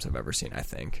best films I've ever seen, I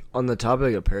think. On the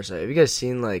topic of Parasite, have you guys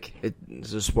seen, like,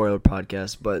 it's a spoiler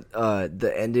podcast, but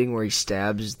the ending where he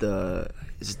stabs is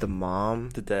it the mom?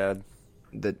 The dad.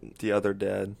 The other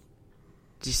dad.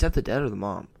 Did he stab the dad or the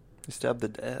mom? He stabbed the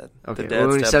dad. Okay. The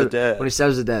dad stabbed the dad. When he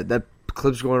stabs the dad, that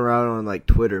clip's going around on, like,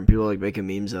 Twitter, and people are, like, making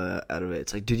memes out of it.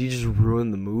 It's like, dude, you just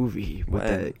ruined the movie with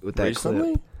that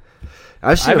Recently? clip.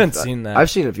 I haven't seen that.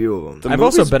 I've seen a few of them. The I've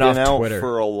also movie's been off out Twitter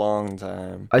for a long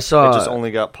time. I saw. It just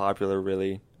only got popular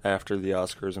really after the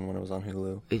Oscars and when it was on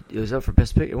Hulu. It was up for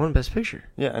Best Picture. It won Best Picture.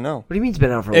 Yeah, I know. What do you mean it's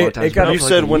been out for a long time? It got- It's been out You for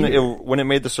said like a year. when it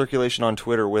made the circulation on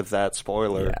Twitter with that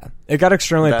spoiler. Yeah. It got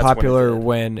extremely That's when it popular did.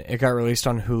 when it got released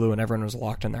on Hulu and everyone was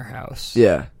locked in their house.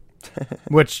 Yeah.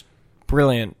 Which,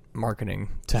 brilliant marketing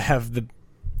to have the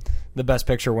Best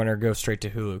Picture winner go straight to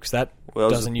Hulu, because that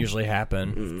doesn't usually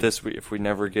happen. This week, if we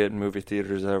never get movie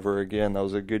theaters ever again, that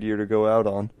was a good year to go out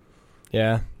on.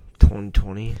 Yeah.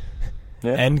 2020.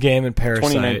 Yeah. Endgame and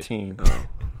Parasite. 2019. Oh.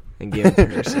 And Game of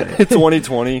Parasite.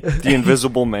 2020. The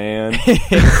Invisible Man.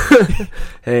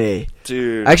 Hey.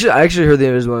 Dude. I actually heard The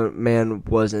Invisible Man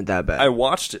wasn't that bad. I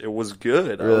watched it. It was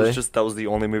good. Really? That was the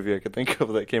only movie I could think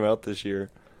of that came out this year.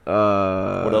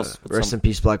 What else? Rest in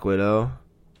peace, Black Widow.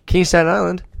 King of Staten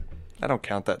Island. I don't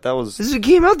count that. That was. This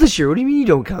came out this year. What do you mean you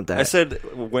don't count that? I said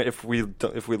if we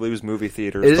lose movie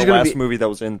theaters, It is the gonna last be- movie that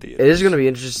was in theaters. it is going to be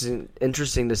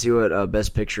interesting to see what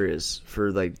Best Picture is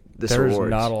for like this There's awards.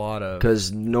 not a lot of...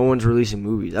 Because no one's releasing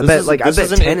movies. I This bet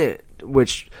isn't- Tenet,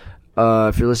 which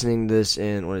if you're listening to this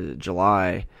in what is it,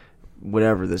 July,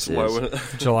 whatever this Why is, would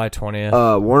July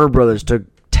 20th. Warner Brothers took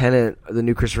Tenet, the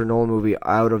new Christopher Nolan movie,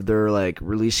 out of their like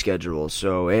release schedule.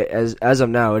 So as of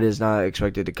now, it is not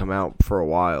expected to come out for a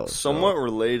while. Somewhat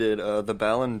related, the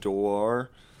Ballon d'Or,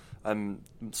 I'm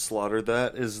slaughtered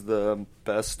that, is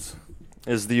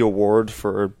the award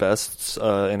for best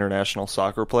international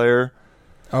soccer player.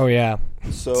 Oh, yeah.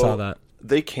 So Saw that.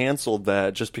 they canceled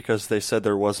that just because they said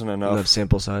there wasn't enough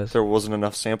sample size. There wasn't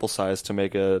enough sample size to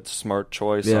make a smart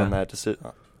choice on that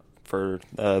for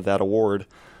that award.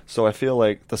 So I feel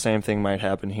like the same thing might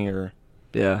happen here.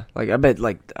 Yeah, like I bet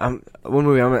one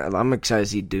movie I'm excited to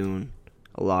see Dune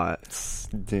a lot.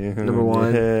 Dude, Number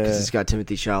one, yeah. because it's got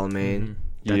Timothy Chalamet.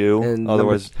 Mhm.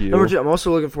 Otherwise you. Number two, I'm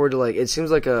also looking forward to like it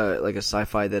seems like a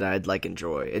sci-fi that I'd like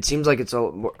enjoy. It seems like it's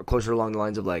more closer along the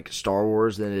lines of like Star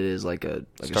Wars than it is like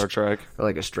Star Trek. or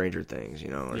like a Stranger Things,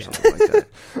 or something like that.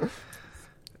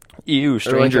 Ew,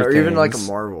 Stranger or Things. even like a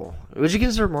Marvel. Would you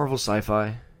consider Marvel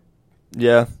sci-fi?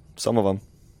 Yeah, some of them.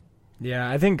 Yeah,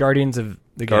 I think Guardians of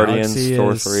the Guardians, Galaxy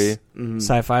Thor is 3.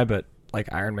 sci-fi, but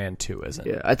like Iron Man 2 isn't.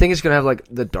 Yeah, I think it's gonna have like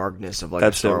the darkness of like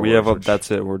That's a Star it. We Wars, have which-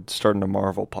 that's it. We're starting a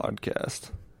Marvel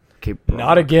podcast. Okay,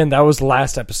 Not again. That was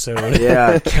last episode.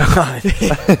 Yeah,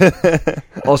 God.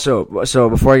 Also, so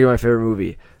before I get my favorite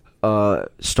movie,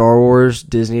 Star Wars,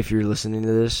 Disney, if you're listening to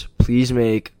this, please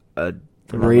make a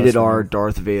They're not rated R listening.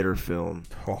 Darth Vader film.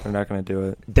 They're not going to do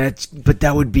it. But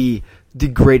that would be the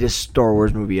greatest Star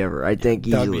Wars movie ever. I think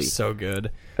That would easily. be so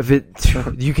good. If it,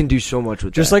 you can do so much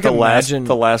with Just that. like imagine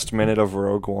the last minute of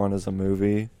Rogue One is a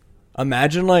movie.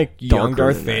 Imagine like young Darker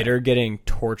Darth than that. Vader getting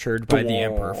tortured by the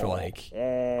Emperor for like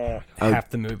half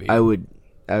the movie. I would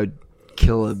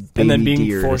kill a baby then being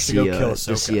deer forced to go kill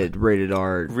to see a Ahsoka. rated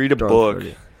R. Read a Darth book.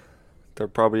 Vader. They're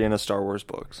probably in a Star Wars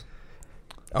books.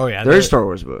 Oh yeah, There is Star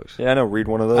Wars books. Yeah, I know. Read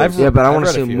one of those. I've Yeah, but I I've want to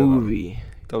read see a a few of them. movie.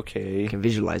 Okay. I can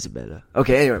visualize it better.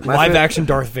 Okay, anyway. Live action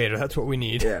Darth Vader. That's what we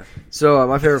need. Yeah. So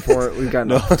my favorite foreign. We've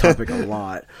gotten off the topic a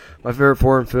lot. My favorite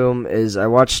foreign film is I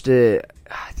watched it.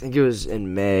 I think it was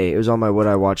in May. It was on my what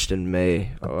I watched in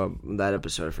May. That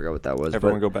episode, I forgot what that was.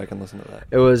 Everyone but go back and listen to that.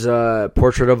 it was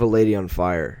Portrait of a Lady on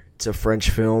Fire. It's a French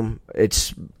film.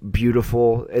 It's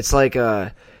beautiful. It's like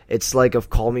if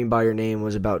Call Me by Your Name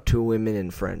was about two women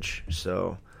in French.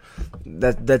 So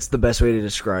that's the best way to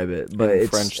describe it. But In it's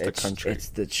French, the country.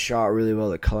 It's shot really well.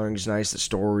 The coloring's nice. The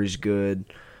story's good.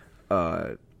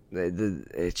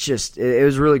 It's just it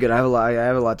was really good. I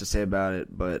have a lot to say about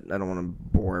it, but I don't want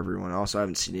to bore everyone. Also, I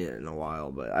haven't seen it in a while,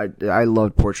 but I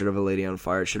loved Portrait of a Lady on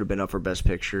Fire. It should have been up for Best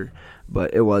Picture,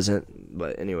 but it wasn't.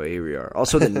 But anyway, here we are.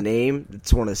 Also, the name,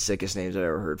 it's one of the sickest names I've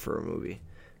ever heard for a movie.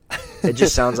 It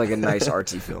just sounds like a nice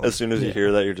artsy film. As soon as you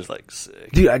hear that, you're just like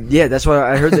sick. Dude, yeah, that's why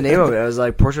I heard the name of it. I was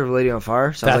like, Portrait of a Lady on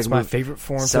Fire. Sounds That's like a my movie- favorite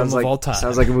foreign sounds film like, of all time.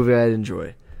 Sounds like a movie I'd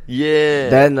enjoy. Yeah.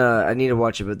 Then I need to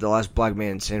watch it, but The Last Black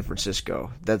Man in San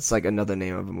Francisco. That's like another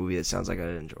name of a movie that sounds like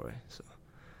I'd enjoy. So,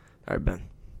 all right, Ben.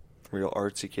 Real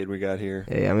artsy kid we got here.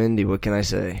 Hey, I'm indie. What can I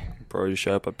say? Bro, you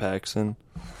shop at Paxson.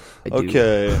 I do.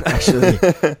 Okay. Actually,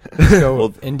 Go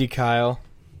Well, Indy Kyle.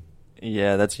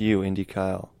 yeah, that's you, Indy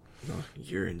Kyle.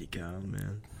 you're indie, Kyle,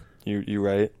 man. You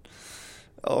right.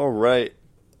 All right.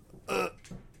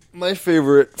 My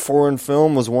favorite foreign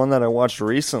film was one that I watched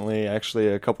recently, actually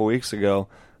a couple weeks ago.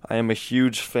 I am a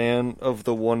huge fan of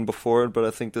the one before it, but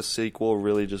I think the sequel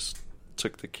really just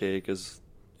took the cake. It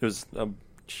was a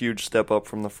huge step up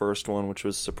from the first one, which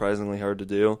was surprisingly hard to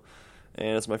do.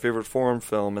 And it's my favorite foreign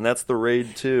film, and that's The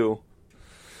Raid 2.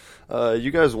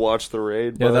 You guys watched The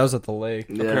Raid, Yeah, but that was at the lake.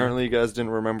 Yeah. apparently you guys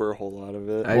didn't remember a whole lot of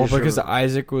it. I Well, just because remember-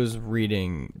 Isaac was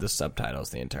reading the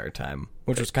subtitles the entire time,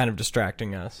 which was kind of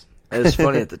distracting us. It was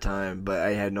funny at the time, but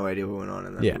I had no idea what went on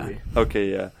in that Yeah. movie. Okay,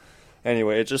 yeah.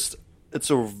 Anyway, it's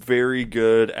a very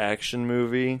good action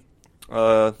movie.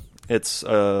 It's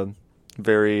a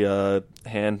very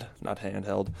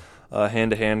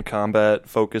hand-to-hand combat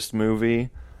focused movie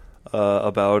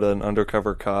about an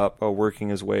undercover cop working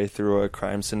his way through a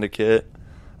crime syndicate,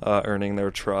 earning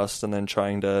their trust and then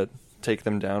trying to take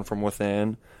them down from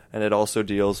within. And it also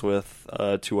deals with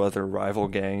two other rival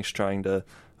gangs trying to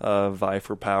vie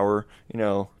for power. You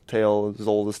know, tale as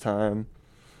old as time.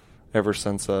 Ever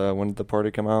since when did The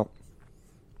Party come out?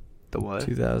 The what?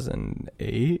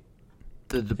 2008?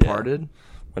 The Departed?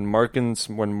 When Martin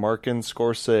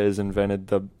Scorsese invented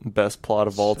the best plot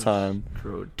of all time,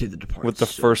 Road to the Departed. with the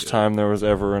so first good. time there was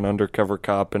ever an undercover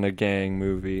cop in a gang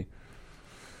movie.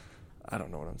 I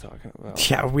don't know what I'm talking about.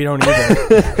 Yeah, we don't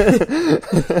either.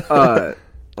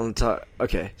 On the top.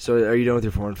 Okay, so are you done with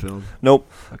your foreign film? Nope.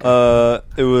 Okay.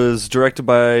 It was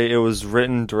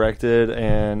written, directed,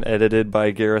 and edited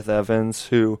by Gareth Evans,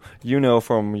 who you know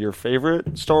from your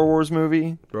favorite Star Wars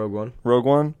movie, Rogue One. Rogue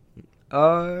One.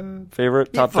 Favorite?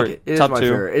 Yeah, Top fuck three? it. It is Top my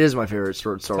two? favorite. It is my favorite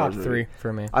Star Top Wars movie. 3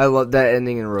 for me. I love that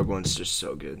ending in Rogue One's just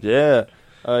so good. Yeah.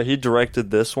 He directed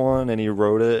this one, and he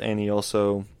wrote it, and he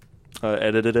also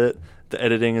edited it. The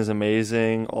editing is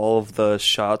amazing. All of the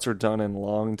shots are done in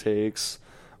long takes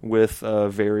with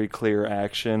very clear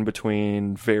action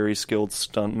between very skilled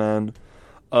stuntmen.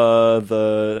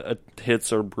 The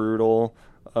hits are brutal.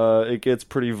 It gets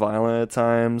pretty violent at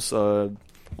times.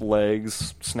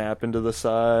 Legs snap into the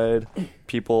side.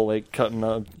 People like cutting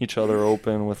up each other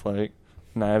open with like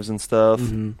knives and stuff.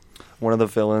 Mm-hmm. One of the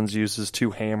villains uses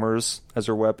 2 hammers as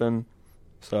her weapon.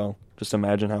 So just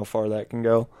imagine how far that can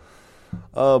go.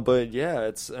 But yeah,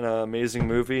 it's an amazing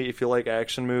movie. If you like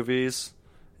action movies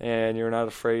and you're not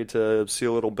afraid to see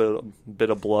a little bit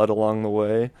of blood along the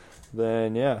way,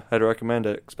 then yeah, I'd recommend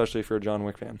it, especially if you're a John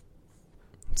Wick fan.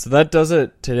 So that does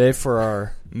it today for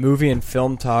our movie and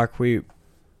film talk.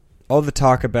 All the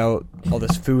talk about all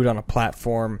this food on a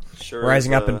platform Sure,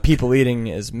 rising it's up and people eating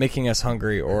is making us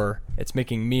hungry, or it's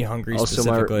making me hungry Also,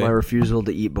 specifically. my refusal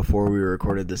to eat before we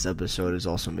recorded this episode is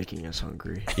also making us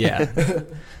hungry. Yeah.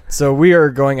 So we are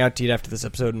going out to eat after this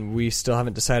episode, and we still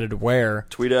haven't decided where.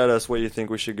 Tweet at us what you think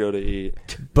we should go to eat.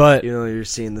 But You know, you're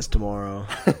seeing this tomorrow.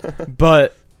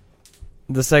 But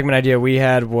the segment idea we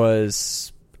had was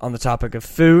on the topic of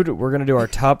food. We're going to do our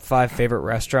top 5 favorite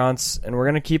restaurants, and we're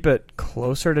going to keep it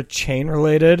closer to chain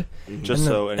related. Just and,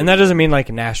 so and that doesn't mean like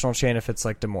a national chain if it's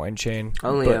like Des Moines chain. I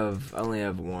only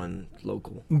have one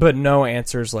local. But no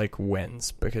answers like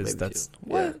wins, because Maybe that's two.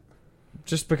 Yeah.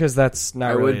 just because that's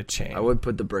not really a chain. I would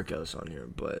put the Brickhouse on here,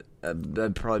 but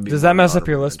that'd probably be. Does that my mess up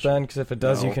your honorable list, mention. Ben? Because if it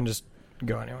does, No. you can just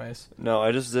go anyways. No,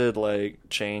 I just did like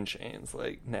chains,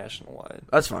 like nationwide.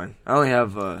 That's fine. I only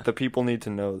have. The people need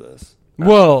to know this.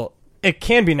 Well, it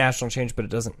can be national change, but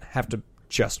it doesn't have to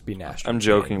just be national. I'm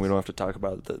joking. chains. We don't have to talk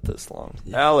about it this long.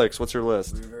 Yeah. Alex, what's your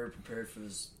list? We were very prepared for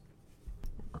this.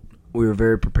 We were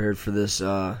very prepared for this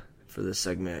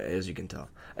segment, as you can tell.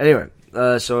 Anyway,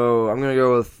 so I'm gonna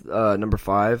go with number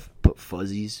 5. Put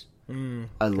Fuzzies. I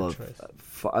good love choice.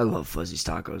 I love Fuzzies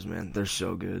tacos, man. They're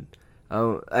so good.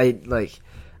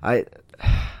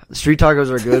 Street tacos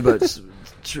are good, but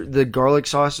the garlic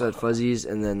sauce at Fuzzies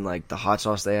and then like the hot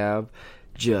sauce they have,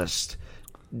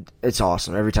 it's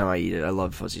awesome. Every time I eat it, I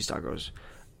love Fuzzies tacos.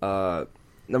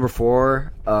 Number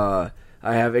 4,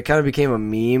 it kind of became a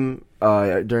meme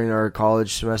during our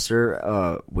college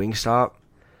semester. Wingstop.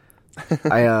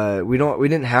 We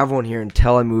didn't have one here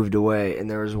until I moved away, and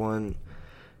there was one.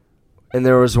 All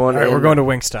right, we're going to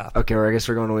Wingstop. Okay, well, I guess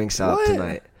we're going to Wingstop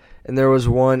tonight. And there was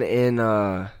one in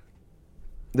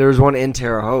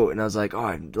Terre Haute, and I was like,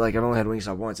 I've only had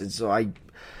Wingstop once, and so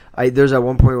there's at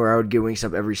one point where I would get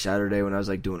Wingstop every Saturday when I was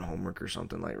like doing homework or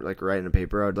something, like writing a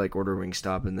paper. I would like order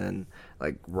Wingstop and then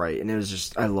like write, and it was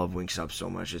just, I love Wingstop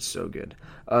so much. It's so good.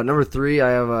 Number 3, I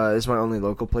have this is my only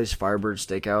local place, Firebird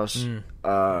Steakhouse.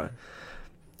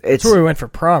 That's where we went for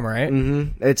prom, right?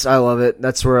 I love it.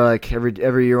 That's where like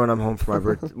every year when I'm home for my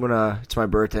birthday, when it's my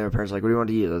birthday, my parents are like, "What do you want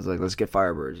to eat?" I was like, "Let's get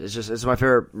Firebirds." It's my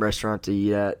favorite restaurant to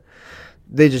eat at.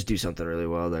 They just do something really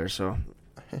well there. So,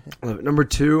 love it. Number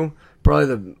 2,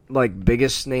 Probably the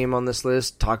biggest name on this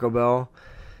list, Taco Bell.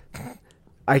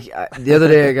 I the other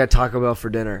day I got Taco Bell for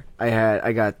dinner.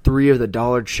 I got 3 of the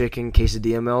Dollar Chicken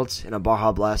quesadilla melts and a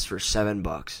Baja Blast for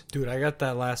 $7. Dude, I got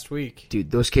that last week. Dude,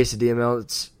 those quesadilla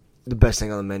melts, the best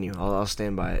thing on the menu. I'll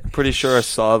stand by it. Pretty sure I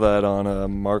saw that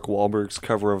on Mark Wahlberg's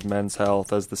cover of Men's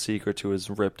Health as the secret to his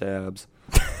ripped abs.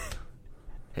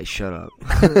 Hey, shut up.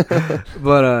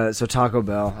 But so Taco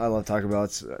Bell, I love Taco Bell.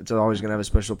 It's always gonna have a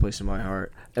special place in my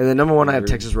heart. And then number 1, I have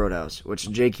Texas Roadhouse, which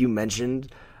Jake, you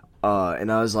mentioned, and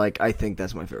I was like, I think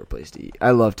that's my favorite place to eat.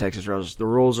 I love Texas Roadhouse. The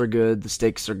rolls are good, the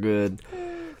steaks are good,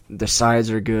 the sides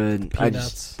are good.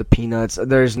 The peanuts.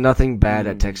 There's nothing bad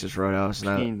at Texas Roadhouse.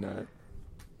 And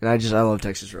I love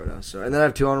Texas Roadhouse. So, and then I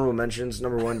have 2 honorable mentions.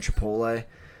 Number 1, Chipotle.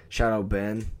 Shout out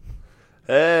Ben.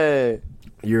 Hey,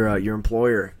 Your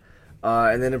employer.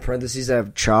 And then in parentheses, I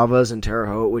have Chava's in Terre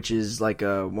Haute, which is like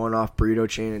a one-off burrito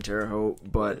chain in Terre Haute,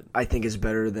 but I think it's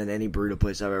better than any burrito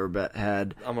place I've ever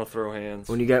had. I'm gonna throw hands.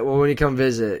 When you come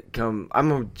visit, I'm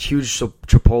a huge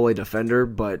Chipotle defender,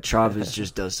 but Chava's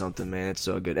just does something, man. It's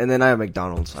so good. And then I have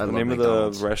McDonald's. I love McDonald's. The name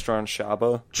of the restaurant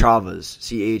Chava? Chavas,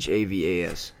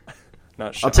 Chavas.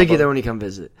 Not Shaba. I'll take you there when you come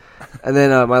visit. And then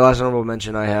my last honorable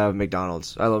mention, I have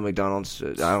McDonald's. I love McDonald's.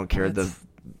 I don't care the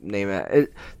name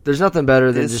it. There's nothing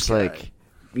better than just like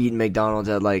eating McDonald's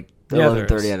at like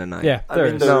 11:30 at night. Yeah, there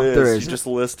is. You just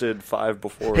listed 5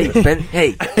 before. Hey, Ben,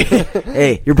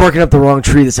 hey, you're barking up the wrong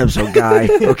tree this episode, guy.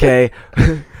 Okay. All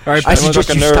right, I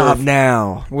suggest you stop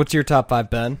now. What's your top 5,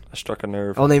 Ben? I struck a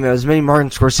nerve. I'll name as many Martin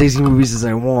Scorsese movies as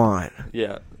I want.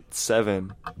 Yeah,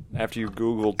 7. After you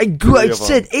Googled, I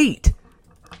said 8.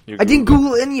 I didn't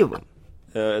Google any of them.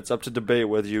 It's up to debate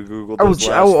whether you Googled those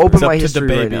I will open my It's up to history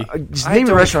right debate. now. Just name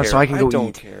me a restaurant so I can go eat. I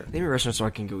don't care. Name me a restaurant so I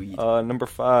can go eat. Number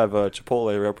 5,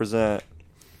 Chipotle, represent.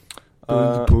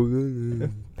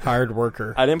 Hard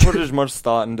worker. I didn't put as much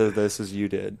thought into this as you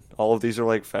did. All of these are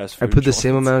like fast food I put the joints.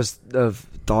 same amount of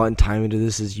thought and time into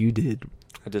this as you did.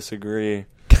 I disagree.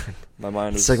 My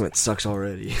mind This was, segment sucks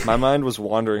already. my mind was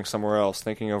wandering somewhere else,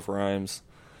 thinking of rhymes.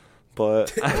 But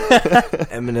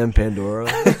Eminem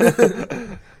Pandora.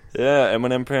 yeah,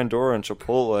 M&M Pandora and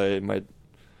Chipotle, my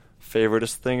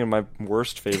favoritist thing and my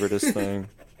worst favoritist thing.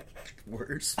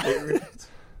 Worst favorite.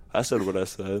 I said what I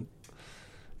said.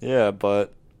 Yeah,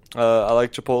 but I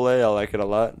like Chipotle. I like it a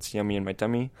lot. It's yummy in my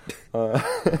tummy.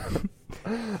 I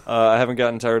haven't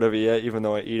gotten tired of it yet, even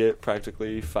though I eat it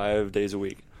practically 5 days a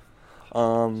week.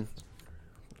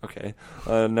 Okay.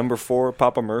 Number 4,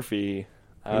 Papa Murphy.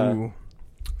 Ooh.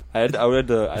 Your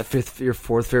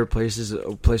 4th favorite place is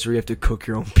a place where you have to cook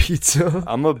your own pizza.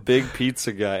 I'm a big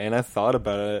pizza guy, and I thought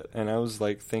about it, and I was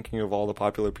like thinking of all the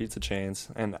popular pizza chains,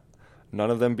 and none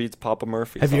of them beats Papa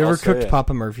Murphy's. Have you ever cooked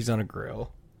Papa Murphy's on a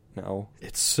grill? No.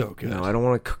 It's so good. No, I don't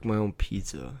want to cook my own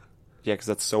pizza. Yeah, because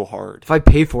that's so hard. If I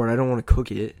pay for it, I don't want to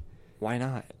cook it. Why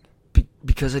not?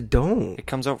 Because I don't. It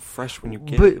comes out fresh when you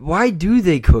get it. But why do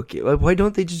they cook it? Why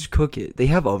don't they just cook it? They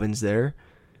have ovens there.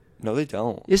 No, they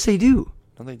don't. Yes, they do.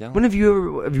 No, they don't. When have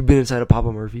you been inside a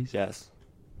Papa Murphy's? Yes.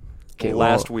 Okay,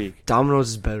 last week. Domino's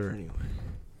is better anyway.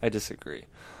 I disagree.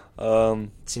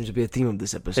 Seems to be a theme of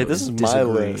this episode. Hey, this is my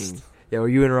disagreeing. list. Yeah, well,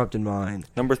 you interrupted mine.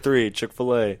 Number 3,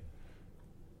 Chick-fil-A.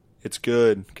 It's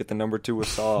good. Get the number 2 with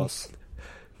sauce.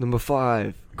 Number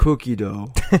 5, cookie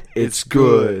dough. It's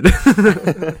good.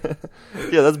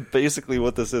 Yeah, that's basically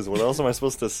what this is. What else am I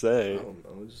supposed to say?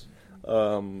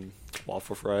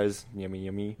 Waffle fries, yummy,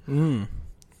 yummy.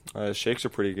 Shakes are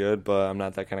pretty good, but I'm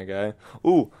not that kind of guy.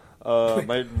 Ooh,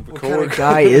 my What kind of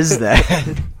guy is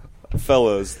that?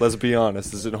 Fellas, let's be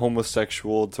honest. Is it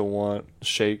homosexual to want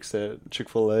shakes at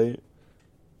Chick-fil-A?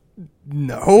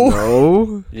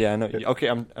 No. Yeah, no. Okay,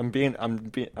 I'm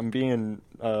being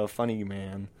funny,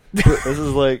 man. This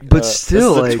is like, But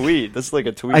still, this is a like, tweet. This is like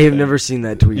a tweet. I have thing. never seen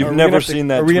that tweet. You've never seen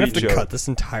that Are we tweet going to have to joke. cut this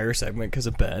entire segment because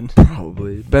of Ben?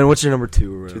 Probably. Ben, what's your number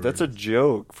 2 or whatever? Dude, that's a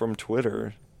joke from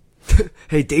Twitter.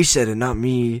 Hey, they said it, not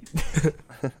me.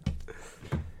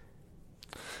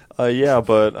 Yeah,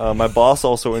 but my boss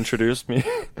also introduced me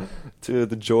to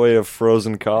the joy of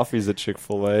frozen coffees at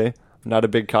Chick-fil-A. I'm not a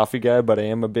big coffee guy, but I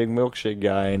am a big milkshake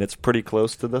guy, and it's pretty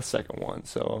close to the second one,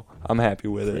 so I'm happy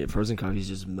with Hey, it. frozen coffee is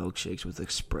just milkshakes with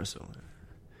espresso.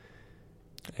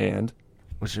 And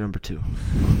What's your number 2?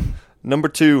 number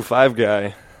 2, Five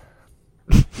Guy.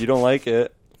 You don't like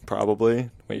it,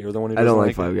 probably. Wait, you're the one who I doesn't don't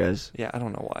like it? Five Guys. Yeah, I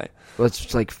don't know why. Well, it's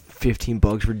just like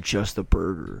 $15 for just a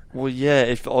burger. Well, yeah,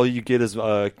 if all you get is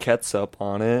ketchup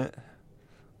on it,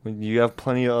 when you have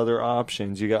plenty of other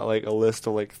options. You got like a list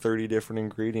of like 30 different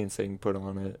ingredients they can put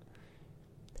on it.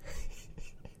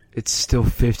 It's still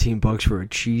 $15 for a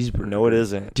cheeseburger. No, it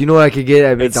isn't. Do you know what I could get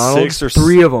at It's McDonald's? $6 or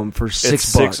three of them for $6.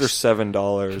 It's $6 or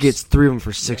 $7. He gets three of them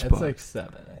for $6. It's like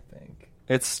 7, I think.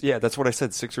 That's what I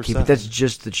said, 6 or Okay, 7. but that's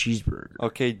just the cheeseburger.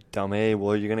 Okay, dummy.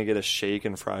 Well, you're gonna get a shake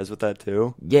and fries with that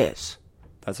too. Yes.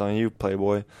 That's on you,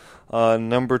 Playboy.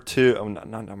 Number 2. Oh, not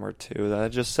number 2. I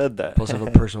just said that. Plus, I have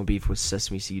a personal beef with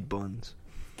sesame seed buns.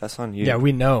 That's on you. Yeah,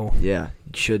 we know. Yeah,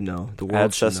 you should know. The world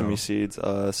Add should sesame know. seeds.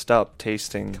 Stop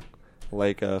tasting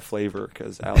like a flavor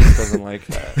because Alex doesn't like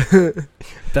that.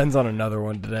 Ben's on another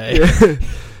one today.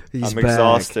 He's I'm back.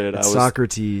 exhausted. It's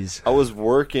Socrates. I was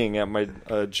working at my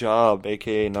job,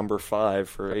 aka number 5,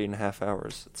 for 8.5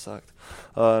 hours. It sucked.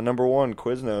 Number 1,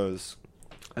 Quiznos.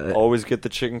 Always get the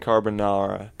chicken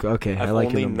carbonara. Okay, I've I like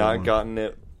only it. not gotten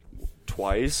it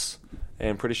twice,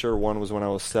 and pretty sure one was when I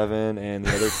was 7, and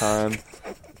the other time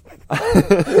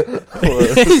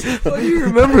was... Why do you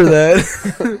remember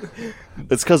that?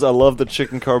 It's because I love the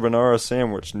chicken carbonara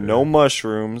sandwich. No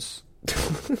mushrooms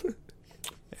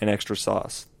and extra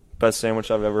sauce. Best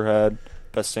sandwich I've ever had.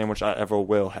 Best sandwich I ever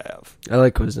will have. I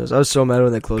like Quiznos. I was so mad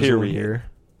when they closed over Period. here.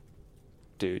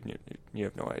 Dude, you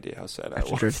have no idea how sad I I have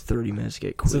to was. drive 30 minutes to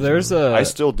get Quiznos. So there's a. I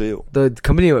still do. The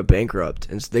company went bankrupt,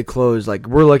 and they closed. Like,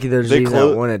 we're lucky there's They even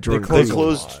that one at Jordan. They closed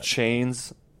closed a lot.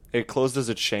 chains. It closed as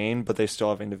a chain, but they still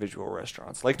have individual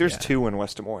restaurants. Like, there's Yeah. 2 in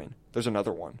West Des Moines. There's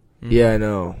another one. Yeah, I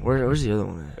know. Where's the other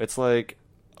one at? It's like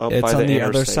up It's by on the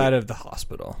other interstate. side of the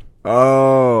hospital.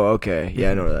 Oh, okay.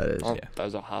 Yeah, I know where that is. Oh, Yeah.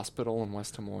 there's a hospital in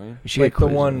West Des Moines. We should Like get the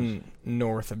Quiznos. one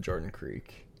north of Jordan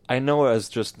Creek. I know it as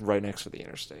just right next to the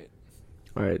interstate.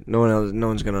 All right, no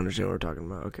one's gonna understand what we're talking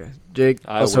about. Okay, Jake.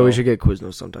 I Also, we will. should get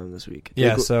Quiznos sometime this week.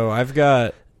 Yeah, Jake, so I've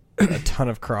got a ton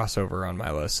of crossover on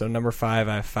my list. So number 5,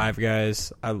 I have Five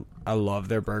Guys. I love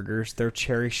their burgers. Their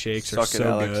cherry shakes are Suck it, so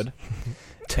Alex. good.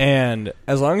 And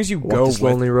as long as you walk go this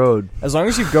with lonely road.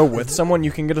 someone,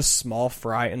 you can get a small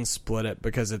fry and split it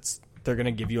because they're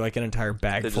gonna give you like an entire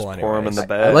bag They just full pour 'em in anyways. the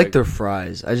bag. I like their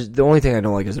fries. The only thing I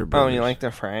don't like is their burgers. Oh, you like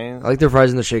their fries? I like their fries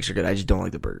and their shakes are good. I just don't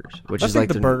like the burgers, which I is think like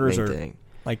the the burgers main are- thing.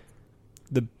 like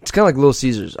the It's kind of like Little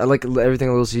Caesars. I like everything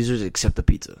at Little Caesars except the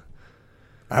pizza.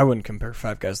 I wouldn't compare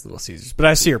Five Guys to Little Caesars, but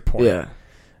I see your point.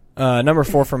 Yeah. Number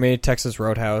 4 for me, Texas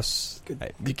Roadhouse.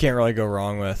 You can't really go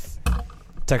wrong with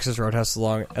Texas Roadhouse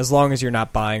as long as you're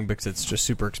not buying because it's just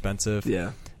super expensive.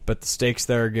 Yeah. But the steaks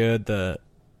there are good. The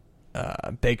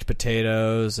baked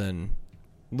potatoes and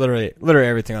literally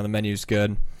everything on the menu is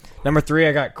good. Number 3,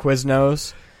 I got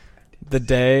Quiznos. The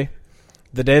day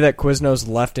that Quiznos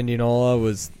left Indianola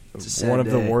was It's a sad one of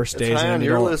the day. worst It's days high in on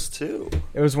your Indianola. list too.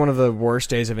 It was one of the worst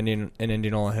days of in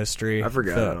Indianola history. I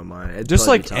forgot The- on mine. It'd just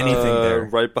probably like be tough. anything there.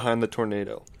 Right behind the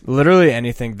tornado. Literally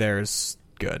anything there is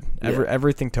good. Yeah.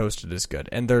 Everything toasted is good,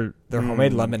 and their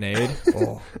homemade lemonade.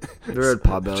 Oh, They're at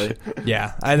Potbelly.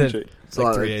 yeah, I did Jake. it's like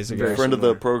Well, 3 days very ago. Friend of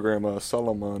similar. the program,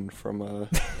 Solomon from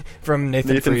From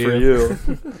Nathan, Nathan for you.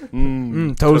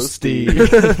 Toasty.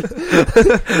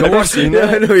 Have you seen Yeah, I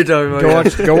that? know what you're talking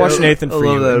about. Go watch Nathan I for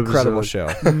love you. that Incredible episode.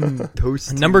 show.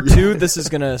 Toasty. Number 2, this is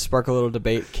gonna spark a little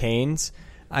debate. Cane's.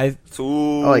 I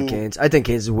like Cane's. I think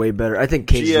Cane's is way better. I think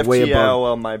Cane's is way above. GFGL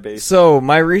on my base. So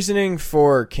my reasoning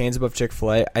for Cane's above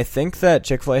Chick-fil-A, I think that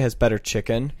Chick-fil-A has better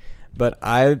chicken, but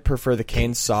I prefer the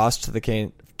Cane's sauce to the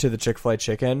Chick-fil-A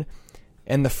chicken.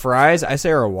 And the fries, I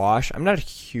say, are a wash. I'm not a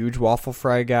huge waffle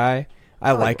fry guy.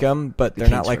 I like them, but they're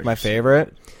not Cane's like fries my are so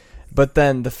favorite. But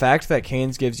then the fact that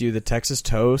Cane's gives you the Texas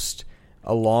toast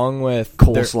along with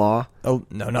Coleslaw. Oh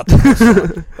no, not the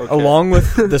coleslaw. Okay. Along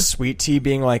with the sweet tea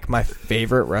being like my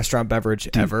favorite restaurant beverage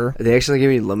ever. They actually gave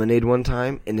me lemonade one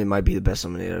time, and it might be the best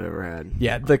lemonade I've ever had.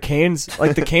 Yeah, the Cane's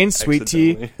sweet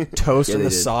tea Accidentally. toast Yeah, and they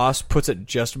the did. sauce puts it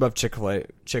just above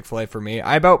Chick-fil-A for me.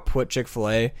 I about put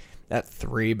Chick-fil-A at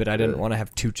 3, but I didn't want to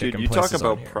have 2 Dude, chicken you talk places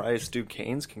on about here. price. Dude,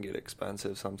 Cane's can get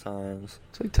expensive sometimes.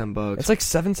 It's like $10. It's like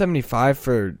 $7.75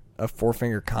 for a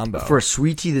 4-finger combo. For a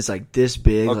sweet tea that's like this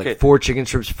big, Okay. like 4 chicken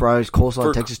strips, fries, coleslaw, For-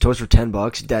 and Texas toast for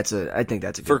 $10. I think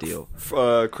that's a good deal.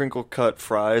 Crinkle cut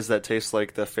fries that taste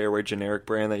like the Fairway generic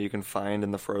brand that you can find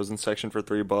in the frozen section for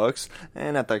 $3,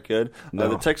 not that good. No.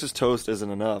 The Texas toast isn't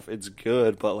enough. It's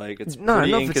good, but like it's Not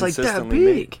pretty enough. It's like that inconsistently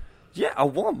big. made. Yeah, I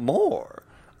want more.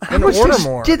 How And much order Texas-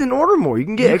 more. Yeah, then order more. You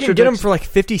can get you extra. can get them Tex- for like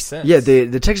 50 cents. Yeah,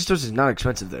 the Texas toast is not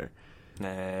expensive there.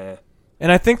 Nah.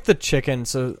 And I think the chicken,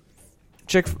 so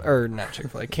not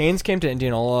Chick-fil-A. Cane's came to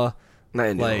Indianola, Not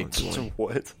Indiana. Like- it's one.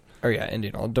 What?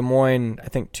 Indianola, Des Moines, I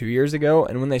think 2 years ago.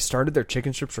 And when they started, their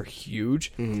chicken strips were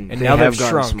huge, and They now have they've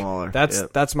gotten shrunk. smaller. That's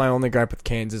Yep. that's my only gripe with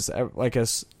Cane's is like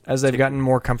as they've gotten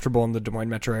more comfortable in the Des Moines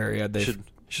metro area, they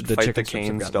Should the fight chicken the strips have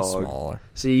Cane's gotten dog. smaller.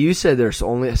 See, you said they're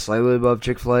only slightly above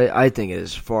Chick-fil-A. I think it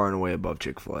is far and away above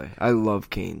Chick-fil-A. I love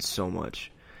Cane's so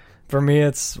much. For me,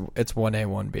 it's 1A,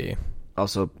 1B.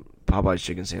 Also, Popeye's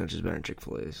chicken sandwich is better than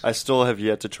Chick-fil-A's. I still have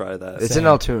yet to try that. It's in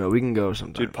Altoona. We can go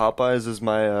sometime. Dude, Popeyes is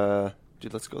my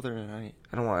dude, let's go there tonight.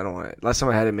 I don't want it. Last time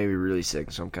I had it made me really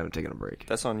sick, so I'm kind of taking a break.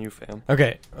 That's on you, fam.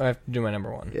 Okay, I have to do my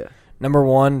number one. Yeah. Number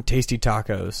one, Tasty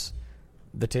Tacos.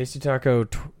 The Tasty Taco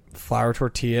flour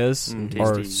tortillas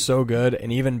are tasty. so good,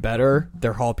 and even better,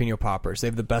 they're jalapeno poppers. They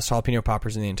have the best jalapeno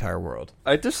poppers in the entire world.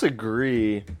 I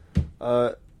disagree.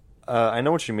 I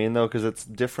know what you mean though, because it's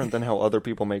different than how other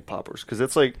people make poppers. Because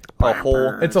it's like a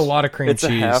whole. It's a lot of cream It's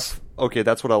cheese. a half. Okay,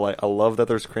 that's what I like. I love that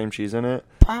there's cream cheese in it,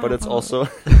 but it's also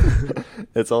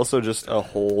it's also just a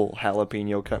whole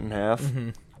jalapeno cut in half,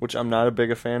 which I'm not a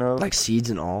big a fan of. Like seeds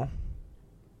and all?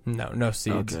 No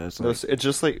seeds. Okay, it's It's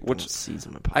just like which seeds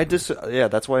in my pocket. yeah,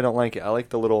 that's why I don't like it. I like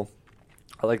the little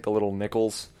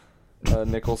nickels.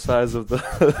 Nickel size of the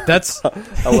That's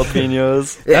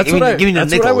jalapenos. Yeah, that's what I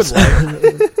nickels.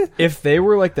 would like. If they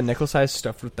were like the nickel size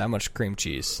stuffed with that much cream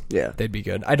cheese, Yeah. they'd be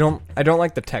good. I don't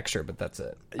like the texture, but that's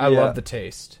it. I Yeah. love the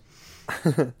taste.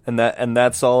 and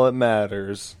that's all that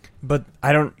matters. But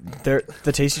I don't.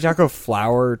 The Tasty Taco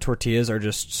flour tortillas are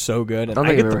just so good. I And don't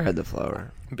think I've get ever had the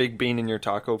flour. Big bean in your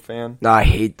taco fan. No, I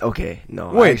hate... Okay, no.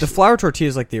 Wait, the flour tortilla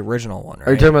is like the original one, right?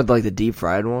 Are you talking about like the deep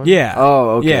fried one? Yeah.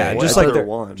 Oh, okay. Yeah, What just other like their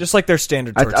one? just like their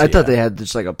standard tortilla. I thought they had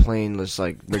just like a plain, just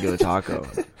like regular taco.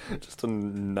 Just a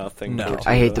nothing. No. tortilla.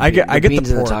 I hate the I get the beans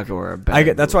in the pork. taco are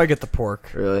bad. That's why I get the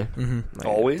pork. Really? Mm-hmm.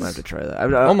 Always? I have to try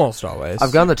that. Almost always.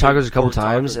 I've gone to tacos a couple Pork taco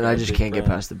times, and I guy, just big can't get fan.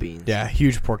 past the beans. Yeah,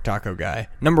 huge pork taco guy.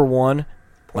 Number one,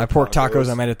 my pork tacos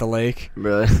I made at the lake.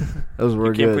 Really? Those were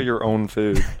You can't good. put your own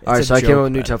food. All right, It's so a I came up joke, with a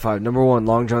new man. top 5. Number 1,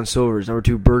 Long John Silver's. Number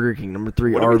 2, Burger King. Number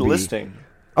 3, What are we Arby's. listing?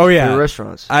 Oh yeah, Favorite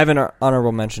restaurants. I have an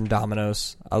honorable mention.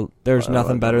 Domino's. There's I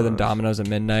nothing like better than Domino's. Domino's at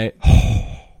midnight.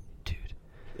 Dude,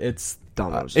 It's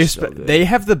Domino's is so good. they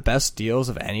have the best deals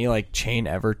of any like chain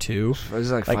ever too. It's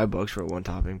like like- $5 for a one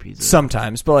topping pizza.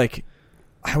 Sometimes, but like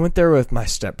I went there with my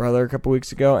stepbrother a couple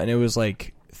weeks ago, and it was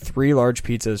like 3 large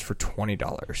pizzas for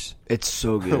 $20. It's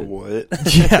so good. What?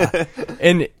 Yeah,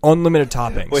 and unlimited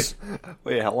toppings.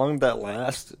 Wait, how long did that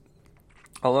last?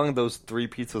 How long did those 3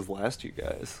 pizzas last you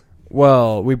guys?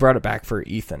 Well, we brought it back for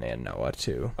Ethan and Noah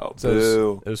too. Oh, so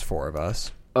boo. it was 4 of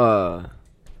us.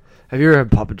 Have you ever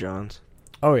had Papa John's?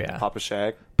 Oh yeah, Papa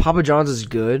Shack? Papa John's is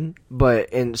good, but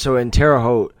in Terre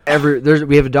Haute,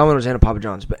 we have a Domino's and a Papa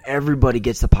John's, but everybody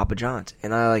gets the Papa John's,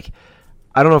 and I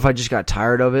don't know if I just got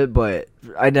tired of it, but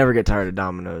I never get tired of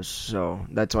Domino's, so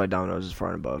that's why Domino's is far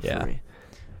and above Yeah. for me.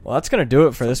 Well, that's gonna do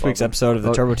it for this week's episode of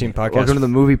the Turbo Team Podcast. Welcome to the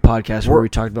movie podcast where We're- we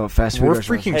talked about fast food We're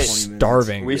restaurants for freaking 20 minutes.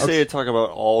 starving. We say to talk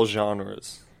about all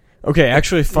genres, Okay,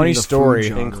 actually, funny the food story.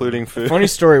 genre. including food. Funny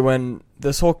story when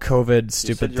this whole COVID You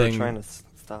stupid said you were thing. trying to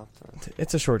stop that.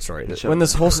 It's a short story. Shut When up.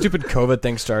 this whole stupid COVID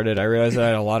thing started, I realized that I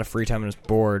had a lot of free time and was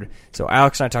bored. So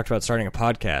Alex and I talked about starting a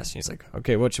podcast. And he's like,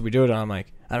 "Okay, what should we do it on?" I'm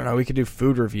like, "I don't know. We could do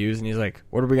food reviews." And he's like,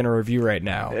 "What are we going to review right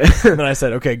now?" And then I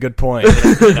said, "Okay, good point."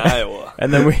 In Iowa.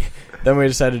 And then we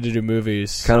decided to do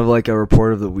movies. Kind of like a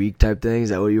report of the week type thing. Is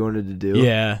that what you wanted to do?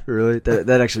 Yeah, Really? That'd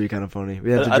actually be kind of funny.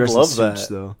 We have to I'd dress in love suits,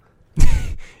 that. though.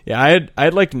 yeah. I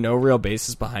had like no real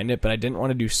basis behind it, but I didn't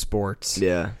want to do sports.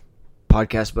 Yeah.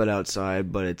 Podcast but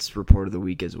outside, but it's report of the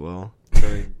week as well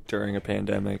during a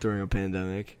pandemic. during a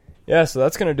pandemic. Yeah, so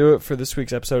that's going to do it for this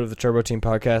week's episode of the Turbo Team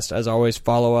Podcast. As always,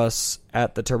 follow us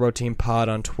at the Turbo Team Pod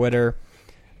on Twitter.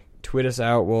 Tweet us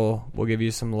out. We'll give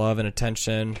you some love and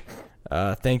attention.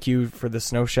 Thank you for the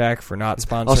Snow Shack for not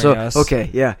sponsoring Also, us. okay,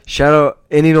 yeah. Shout out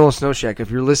Indian Oil Snow Shack.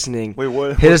 If you're listening, Wait,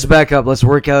 what? hit us back up. Let's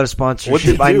work out a sponsorship. What'd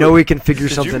you I do? know we can figure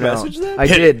Did you something out. message them? I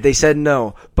did. They said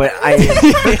no, but I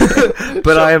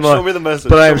am. Show me the message.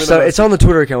 But I Show am. me the So, it's message. on the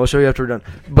Twitter account. We'll show you after we're done.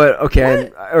 But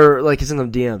okay, or like it's in the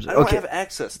DMs. I don't Okay. have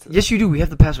access to Yes, you do. We have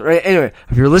the password. Right. Anyway,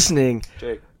 if you're listening,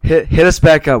 Jake. hit us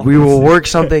back up. We will work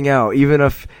something out, even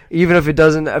if it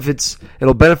doesn't.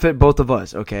 It'll benefit both of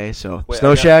us. Okay. So Wait,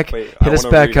 Snow I got- Shack, wait, I hit us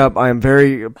wanna back read up. I am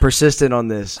very persistent on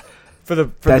this. For the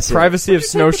That's it. privacy of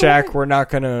Snow Shack, we're not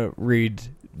going to read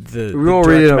the. We won't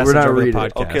the read direct it. We're message not over the reading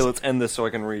it. podcast. Okay, let's end this so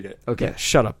I can read it. Okay. Yeah,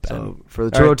 shut up, Ben. So for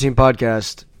the All Turbo right. Team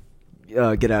Podcast,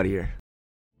 get out of here.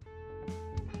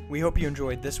 We hope you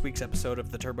enjoyed this week's episode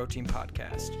of the Turbo Team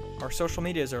Podcast. Our social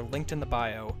medias are linked in the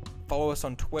bio. Follow us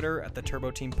on Twitter at the Turbo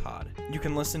Team Pod. You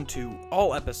can listen to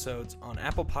all episodes on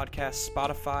Apple Podcasts,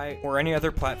 Spotify, or any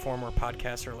other platform where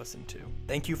podcasts are listened to.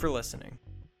 Thank you for listening.